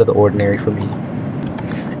 Nothing too out of the ordinary for me.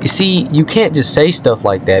 You see, you can't just say stuff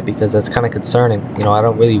like that because that's kind of concerning. You know, I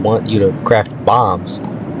don't really want you to craft bombs,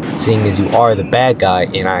 seeing as you are the bad guy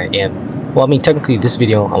and I am. Well, I mean, technically, this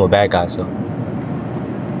video, I'm a bad guy, so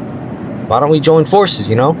why don't we join forces?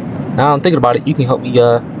 You know, now I'm thinking about it. You can help me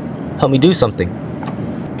do something.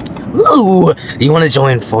 Ooh, you want to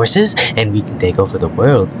join forces and we can take over the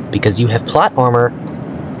world because you have plot armor.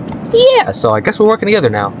 Yeah, so I guess we're working together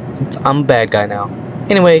now since I'm a bad guy now.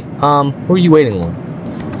 Anyway, who are you waiting on?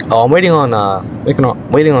 Oh, I'm waiting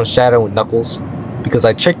on Shadow and Knuckles because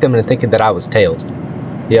I tricked them into thinking that I was Tails.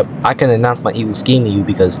 Yep, I can announce my evil scheme to you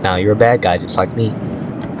because now you're a bad guy just like me.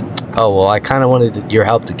 Oh, well, I kind of wanted your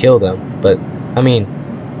help to kill them, but, I mean,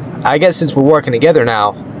 I guess since we're working together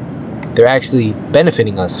now, they're actually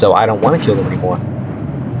benefiting us, so I don't want to kill them anymore.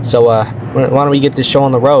 So, why don't we get this show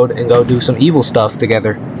on the road and go do some evil stuff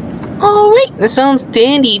together? Alright, that sounds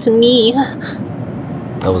dandy to me.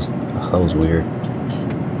 That was weird.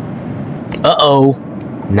 Uh-oh.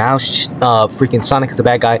 Now, freaking Sonic is a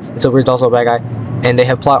bad guy, and Silver is also a bad guy, and they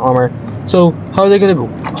have plot armor. So, how are they gonna...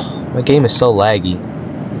 Oh, my game is so laggy.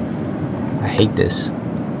 I hate this.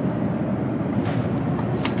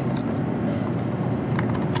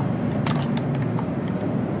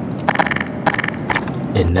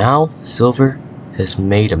 And now, Silver has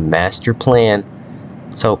made a master plan.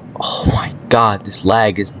 So, oh my god, this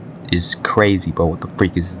lag is crazy, bro. What the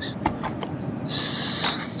freak is this?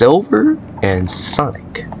 Silver and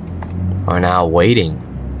Sonic are now waiting.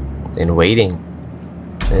 And we're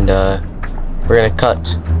gonna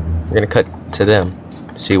cut to them,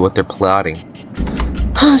 see what they're plotting.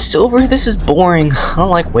 Silver, this is boring. I don't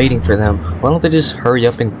like waiting for them. Why don't they just hurry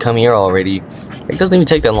up and come here already? It doesn't even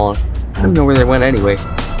take that long. I don't know where they went anyway.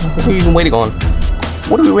 What are we even waiting on?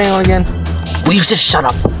 What are we waiting on again? Will you just shut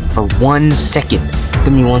up for 1 second?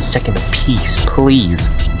 Give me 1 second of peace, please.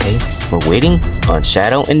 Okay? We're waiting on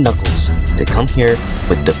Shadow and Knuckles to come here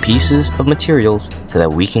with the pieces of materials so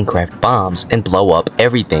that we can craft bombs and blow up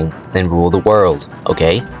everything and rule the world.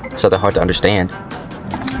 Okay? So they're hard to understand.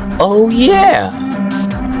 Oh yeah!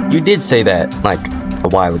 You did say that, like, a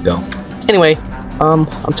while ago. Anyway, I'm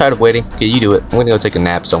tired of waiting. Okay, you do it. I'm gonna go take a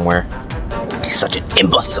nap somewhere. He's such an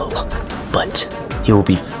imbecile. But he will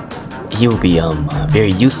be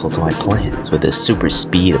very useful to my plans with his super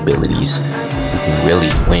speed abilities. We can really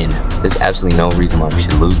win. There's absolutely no reason why we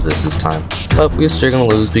should lose this time. But we're still gonna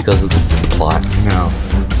lose because of the plot. You know,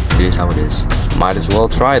 it is how it is. Might as well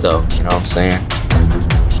try though, you know what I'm saying?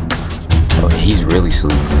 Oh, he's really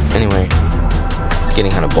sleepy. Anyway, it's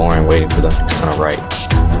getting kind of boring waiting for them to kind of write.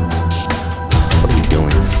 What are you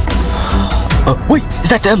doing? Oh, wait, is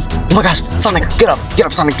that them? Oh my gosh, Sonic, get up,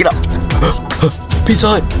 Sonic, get up. Pizza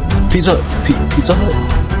Hut, Pizza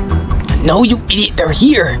Hut. No, you idiot, they're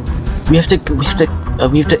here. We have to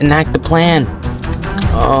enact the plan.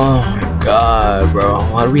 Oh my god, bro,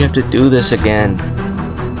 why do we have to do this again?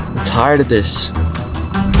 I'm tired of this.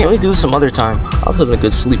 Can't we do this some other time? I was having a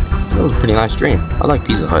good sleep. That was a pretty nice dream. I like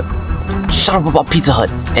Pizza Hut. Shut up about Pizza Hut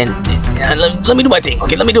and let me do my thing.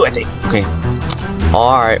 Okay, let me do my thing. Okay.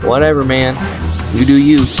 Alright, whatever, man. You do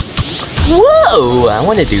you. Whoa! I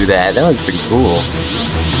want to do that. That looks pretty cool.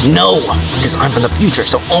 No! Because I'm from the future,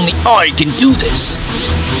 so only I can do this!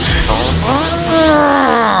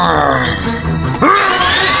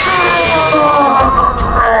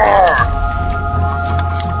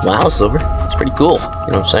 Wow, Silver. That's pretty cool. You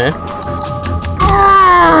know what I'm saying?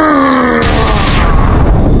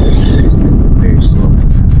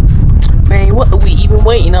 What are we even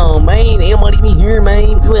waiting on, man? Ain't nobody even here,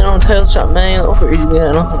 man. We went on a tail shot, man. What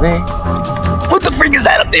the freak is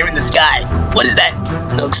that up there in the sky? What is that?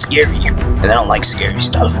 It looks scary. And I don't like scary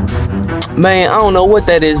stuff. Man, I don't know what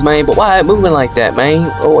that is, man. But why is it moving like that,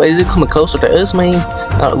 man? Oh, is it coming closer to us, man?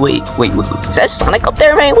 Wait. Is that Sonic up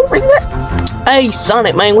there, man? What the freak is that? Hey,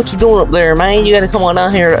 Sonic, man. What you doing up there, man? You gotta come on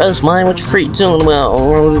down here to us, man. What you freak doing about?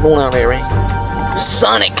 What are you going down there, man?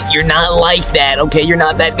 Sonic, you're not like that, okay? You're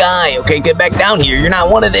not that guy, okay? Get back down here. You're not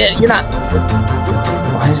one of them. You're not...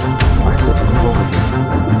 Why is it...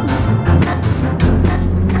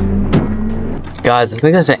 Guys, I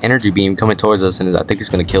think that's an energy beam coming towards us, and I think it's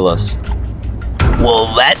gonna kill us.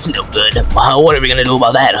 Well, that's no good. What are we gonna do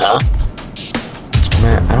about that, huh?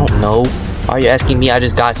 Man, I don't know. Why are you asking me? I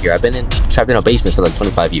just got here. I've been trapped in a basement for like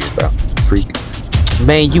 25 years, bro. Freak.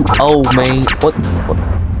 Man, you... Oh, man. What?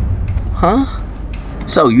 Huh?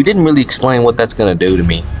 So, you didn't really explain what that's gonna do to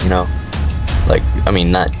me, you know? Like, I mean,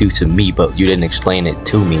 not do to me, but you didn't explain it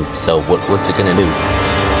to me, so what's it gonna do?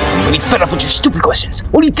 I'm really fed up with your stupid questions.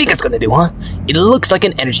 What do you think it's gonna do, huh? It looks like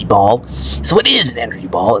an energy ball, so it is an energy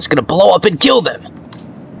ball. It's gonna blow up and kill them.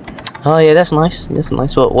 Oh, yeah, that's nice. That's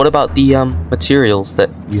nice. Well, what about the, materials that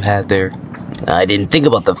you have there? I didn't think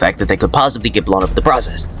about the fact that they could possibly get blown up in the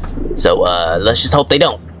process. So, let's just hope they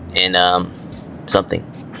don't. And, something.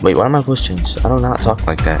 Wait, why did my voice change? I do not talk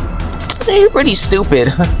like that. You're pretty stupid.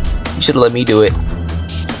 You should have let me do it.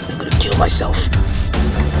 I'm gonna kill myself.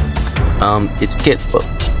 It's Kit, but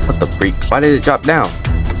what the freak? Why did it drop down?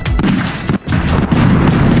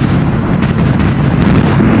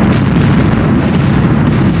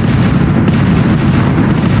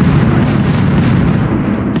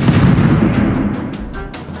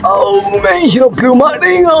 Oh man, you don't blew my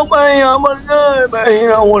thing up, man. I'm gonna die, man.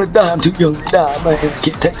 I don't wanna die. I'm too young to die, man. I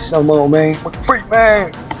can't take this no more, man. What the freak,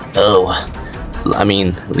 man? Oh, I mean,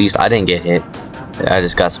 at least I didn't get hit. I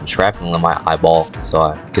just got some shrapnel in my eyeball, so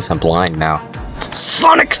I guess I'm blind now.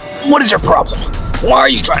 Sonic, what is your problem? Why are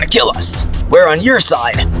you trying to kill us? We're on your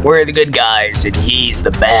side. We're the good guys, and he's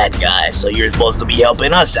the bad guy, so you're supposed to be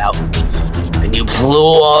helping us out. And you blew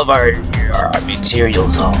all of our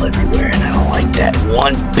materials all everywhere, and I don't like that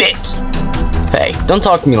one bit. Hey, don't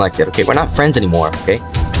talk to me like that, okay? We're not friends anymore, okay?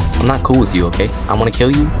 I'm not cool with you, okay? I want to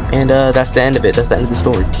kill you, and that's the end of it. That's the end of the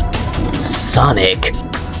story. Sonic,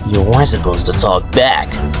 you weren't supposed to talk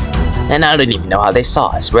back. And I didn't even know how they saw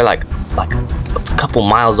us. We're like a couple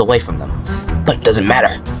miles away from them. But it doesn't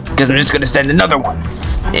matter, because I'm just gonna send another one.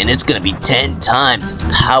 And it's gonna be 10 times as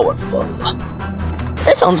powerful.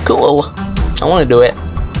 That sounds cool. I want to do it.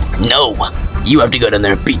 No, you have to go down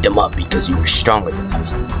there and beat them up because you were stronger than them.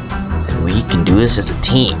 Then we can do this as a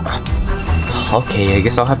team. Okay, I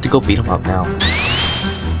guess I'll have to go beat him up now.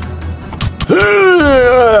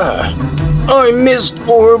 I missed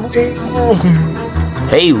horribly.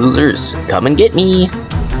 Hey, losers, come and get me.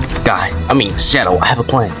 Shadow, I have a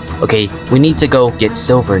plan. Okay, we need to go get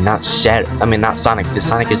Silver, not Shadow. Not Sonic. Because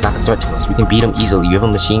Sonic is not a threat to us. We can beat him easily. You have a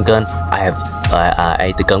machine gun. I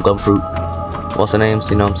ate the gum fruit. What's the names?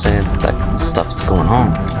 You know what I'm saying? That stuff's going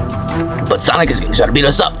on. But Sonic is gonna try to beat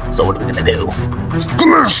us up. So what are we gonna do? Come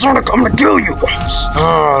here, Sonic. I'm gonna kill you.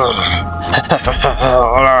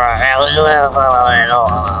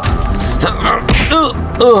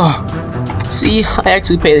 See, I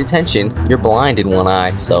actually paid attention. You're blind in one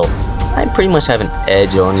eye, so I pretty much have an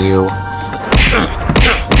edge on you.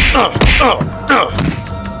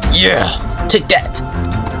 Yeah, take that.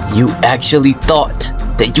 You actually thought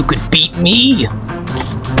that you could beat me?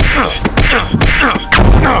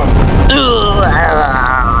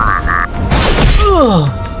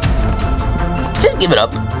 Just give it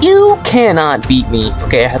up. You cannot beat me.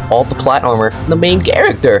 Okay, I have all the plot armor, the main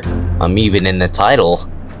character. I'm even in the title.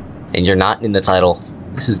 And you're not in the title.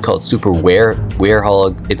 This is called Super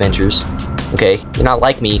Werehog Adventures. Okay, you're not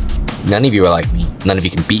like me. None of you are like me. None of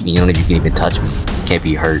you can beat me. None of you can even touch me. Can't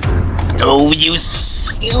be hurt. Oh, you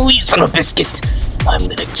son of a biscuit! I'm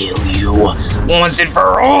gonna kill you once and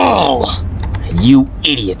for all! You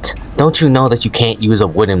idiot! Don't you know that you can't use a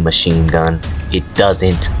wooden machine gun? It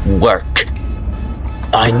doesn't work.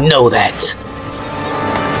 I know that.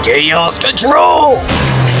 Chaos control!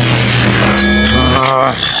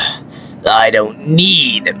 I don't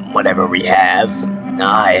need whatever we have.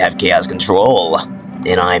 I have chaos control,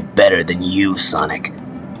 and I'm better than you, Sonic.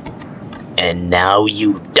 And now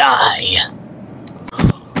you die.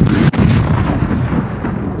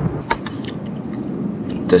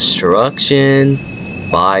 Destruction,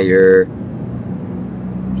 fire,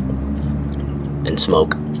 and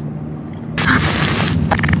smoke.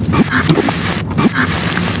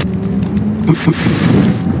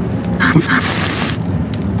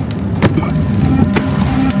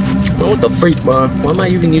 What the freak, bro? Why am I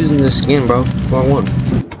even using this skin, bro? Wrong one.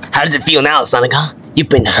 How does it feel now, Sonic, huh? You've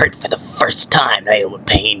been hurt for the first time. I know what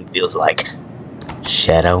pain feels like.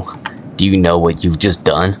 Shadow, do you know what you've just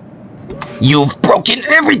done? You've broken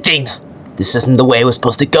everything! This isn't the way it was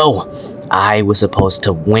supposed to go. I was supposed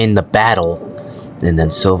to win the battle, and then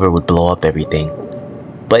Silver would blow up everything.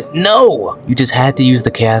 But no! You just had to use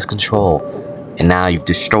the chaos control, and now you've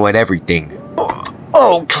destroyed everything.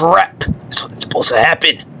 Oh crap! This wasn't supposed to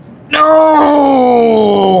happen! No!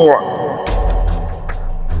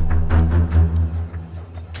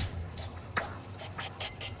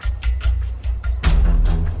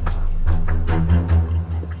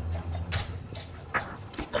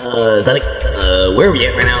 Sonic, where are we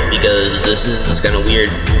at right now? Because this is kind of weird.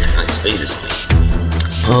 Not space or something.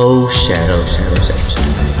 Oh, Shadow.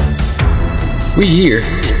 We're here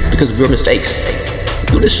because of your mistakes.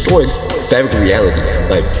 You destroyed fabric reality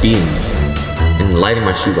by beating me and lighting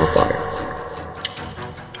my shoes on fire.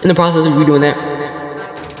 In the process of you doing that,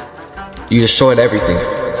 you destroyed everything.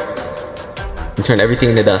 You turned everything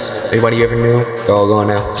into dust. Everybody you ever knew, they're all gone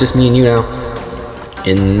now. It's just me and you now.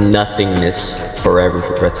 In nothingness forever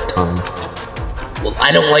for the rest of time. Well,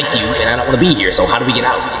 I don't like you, and I don't want to be here, so how do we get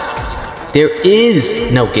out? There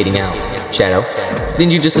is no getting out, Shadow.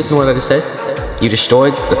 Didn't you just listen to what I just said? You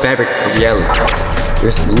destroyed the fabric of reality.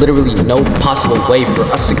 There's literally no possible way for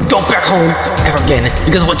us to go back home ever again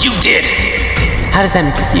because of what you did. How does that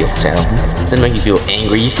make you feel, Shadow? Does it make you feel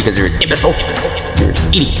angry because you're an imbecile? You're an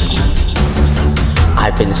idiot.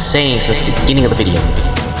 I've been saying since the beginning of the video,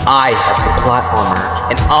 I have the plot armor,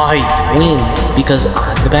 and I win because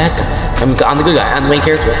I'm the bad guy. I'm the good guy. I'm the main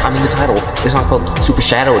character. I'm in the title. It's not called Super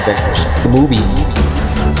Shadow Adventures, the movie.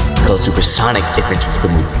 It's called Super Sonic Adventures, the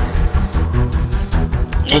movie.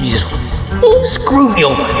 And you just screw me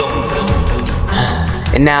over.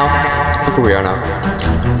 And now, look where we are now.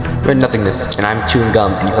 We're in nothingness, and I'm chewing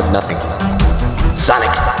gum, and you have nothing.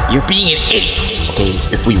 Sonic, you're being an idiot. Okay,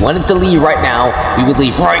 if we wanted to leave right now, we would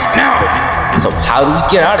leave right now. So how do we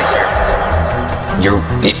get out of here?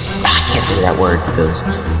 I can't say that word because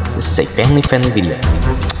this is a family-friendly video.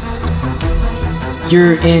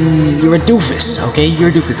 You're a doofus, okay? You're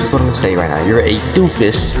a doofus, is what I'm gonna say right now. You're a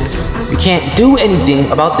doofus. You can't do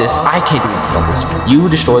anything about this. I can't do anything about this. You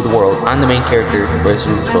destroy the world. I'm the main character. Where's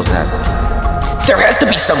what's supposed to happen? There has to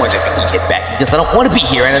be somewhere that we can get back, because I don't want to be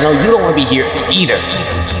here, and I know you don't want to be here either.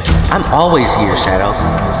 I'm always here, Shadow.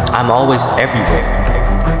 I'm always everywhere.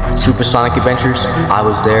 Supersonic Adventures, I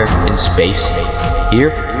was there in space.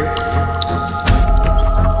 Here,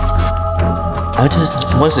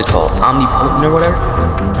 what's it called? Omnipotent or whatever?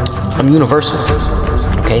 I'm universal.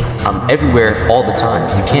 Okay? I'm everywhere all the time.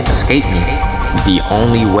 You can't escape me. The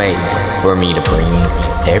only way for me to bring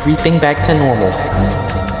everything back to normal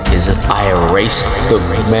is if I erase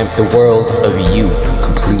the world of you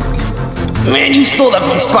completely. Man, you stole that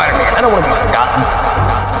from Spider-Man. I don't want to be forgotten.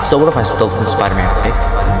 So what if I stole from Spider-Man? Okay?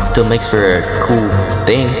 Still makes for a cool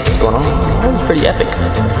thing. What's going on? It's pretty epic.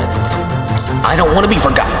 I don't want to be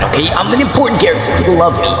forgotten, okay? I'm an important character. People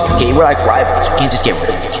love me, okay? We're like rivals. You can't just get rid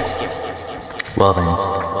of me. Well then,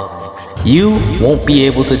 you won't be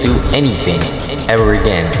able to do anything ever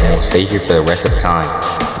again, and will stay here for the rest of time.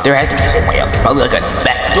 There has to be some way out. Probably like a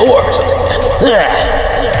back door or something.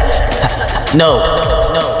 No,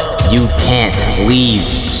 you can't leave,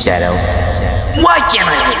 Shadow. Why can't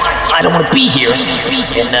I leave? I don't want to be here,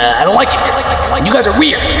 and I don't like it here. And you guys are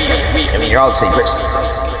weird. I mean, you're all the same person.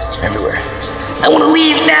 Everywhere. I want to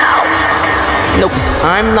leave now. Nope,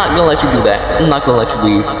 I'm not gonna let you do that. I'm not gonna let you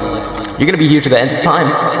leave. You're gonna be here to the end of time.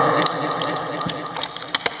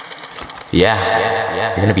 Yeah,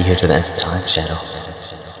 you're gonna be here to the end of time, Shadow.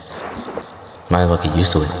 Might as well get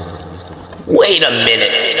used to it. Wait a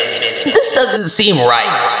minute. This doesn't seem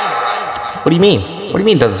right. What do you mean? What do you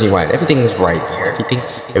mean it doesn't seem right? Everything is right here.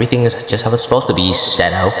 Everything is just how it's supposed to be,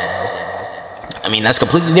 Shadow. I mean, that's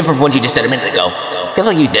completely different from what you just said a minute ago. I feel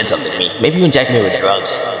like you did something to me. Maybe you injected me with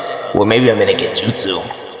drugs. Or maybe I'm in a genjutsu.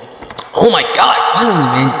 Oh my god! Finally,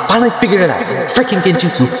 man. Finally figured it out. Freaking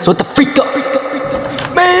genjutsu. So what the freak up?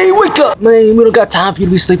 Man, wake up! Man, we don't got time for you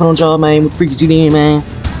to be sleeping on job, man. What the freak is you doing, man?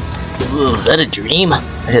 Ooh, is that a dream? I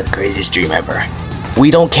had the craziest dream ever. We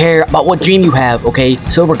don't care about what dream you have, okay?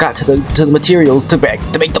 Silver got to the materials to make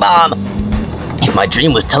the bomb. If my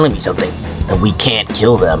dream was telling me something, then we can't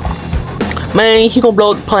kill them. Man, he gonna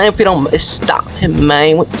blow the plant if we don't stop him,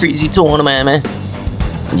 man. What the freak is you doing, man?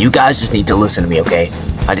 You guys just need to listen to me, okay?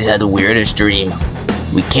 I just had the weirdest dream.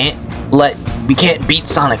 We can't beat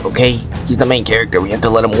Sonic, okay? He's the main character. We have to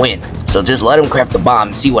let him win. So just let him craft the bomb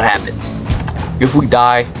and see what happens. If we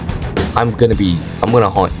die, I'm gonna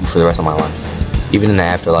haunt you for the rest of my life. Even in the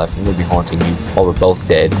afterlife, I'm gonna be haunting you while we're both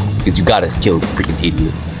dead because you got us killed, freaking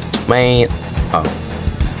idiot. Man,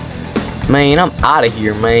 man, I'm out of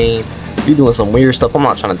here, man. You're doing some weird stuff. I'm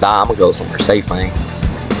not trying to die. I'm gonna go somewhere safe, man.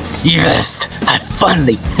 Yes, I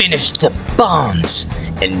finally finished the bombs,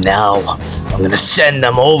 and now I'm gonna send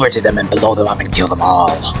them over to them and blow them up and kill them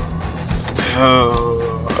all.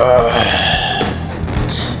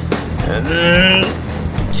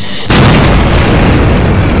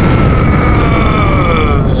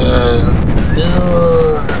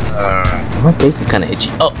 My face is kind of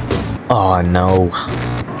itchy. Oh no.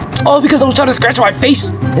 Oh, because I was trying to scratch my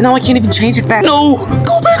face, and now I can't even change it back. No,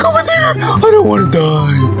 go back over there. I don't want to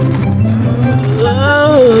die.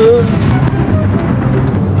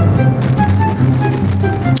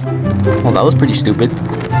 Well, that was pretty stupid.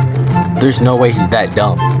 There's no way he's that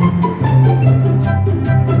dumb.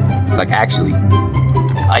 Like, actually.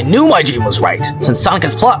 I knew my dream was right. Since Sonic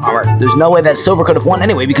has plot armor, there's no way that Silver could have won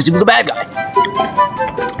anyway because he was a bad guy.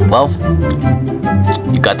 Well,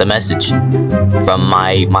 you got the message from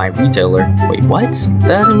my retailer. Wait, what? That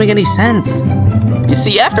doesn't make any sense. You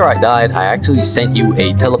see, after I died, I actually sent you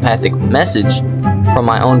a telepathic message from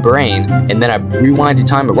my own brain, and then I rewinded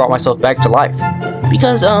time and brought myself back to life.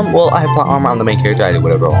 Because, well, I have plot armor, I'm the main character, I do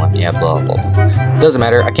whatever I want. Yeah, blah, blah, blah. Doesn't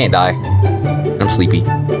matter, I can't die. I'm sleepy.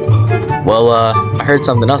 Well, I heard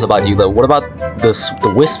something else about you, though. What about the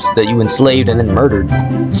wisps that you enslaved and then murdered?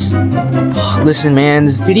 Listen, man,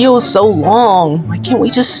 this video is so long. Why can't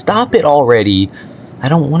we just stop it already? I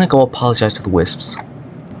don't want to go apologize to the wisps.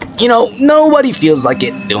 you know, nobody feels like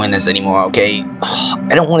it doing this anymore, okay? I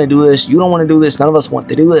don't want to do this. You don't want to do this. None of us want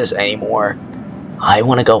to do this anymore. I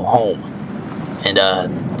want to go home. And,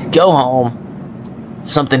 to go home,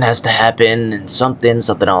 something has to happen, and something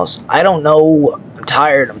else. I don't know. I'm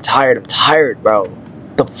tired, bro.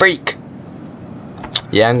 The freak.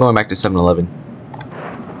 Yeah, I'm going back to 7-Eleven.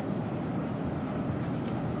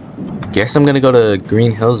 Guess I'm gonna go to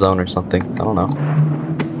Green Hill Zone or something. I don't know.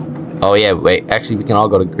 Oh yeah, wait. Actually, we can all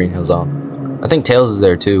go to Green Hill Zone. I think Tails is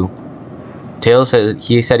there too. Tails said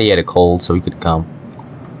he had a cold, so he could come.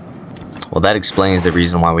 Well, that explains the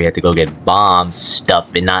reason why we had to go get bomb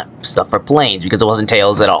stuff and not stuff for planes, because it wasn't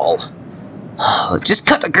Tails at all. Just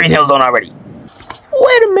cut the Green Hill Zone already.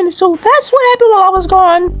 Wait a minute, so that's what happened while I was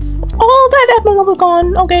gone. All that happened while I was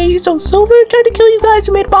gone. Okay, so Silver tried to kill you guys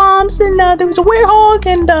who made bombs, and there was a werehog,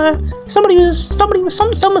 and somebody was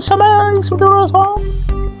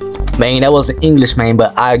wrong. Man, that wasn't English, man,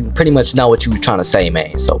 but I pretty much know what you were trying to say,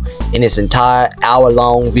 man. So, in this entire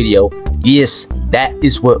hour-long video, yes, that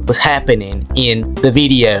is what was happening in the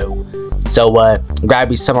video. So, grab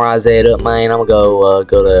me, summarize that up, man. I'm gonna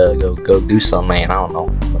go do something, man. I don't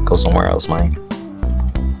know, go somewhere else, man.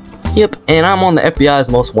 Yep, and I'm on the FBI's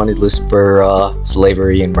most wanted list for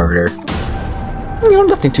slavery and murder. You know,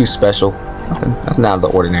 nothing too special, nothing out of the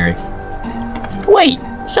ordinary. Wait,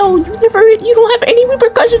 so you don't have any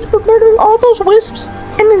repercussions for murdering all those wisps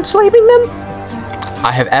and enslaving them?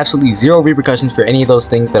 I have absolutely zero repercussions for any of those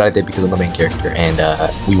things that I did because I'm the main character, and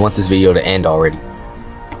we want this video to end already.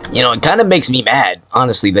 You know, it kind of makes me mad,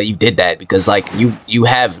 honestly, that you did that, because, like, you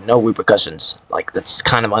have no repercussions. Like, that's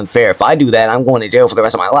kind of unfair. If I do that, I'm going to jail for the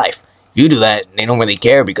rest of my life. You do that, and they don't really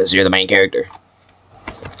care because you're the main character.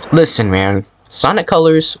 Listen, man, Sonic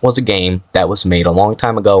Colors was a game that was made a long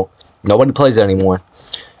time ago. Nobody plays it anymore.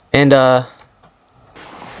 And, that's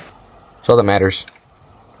all that matters.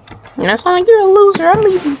 That's not like you're a loser. I'm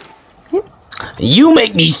leaving. You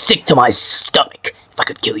make me sick to my stomach. If I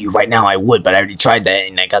could kill you right now, I would, but I already tried that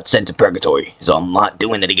and I got sent to purgatory. So I'm not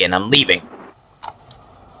doing it again. I'm leaving.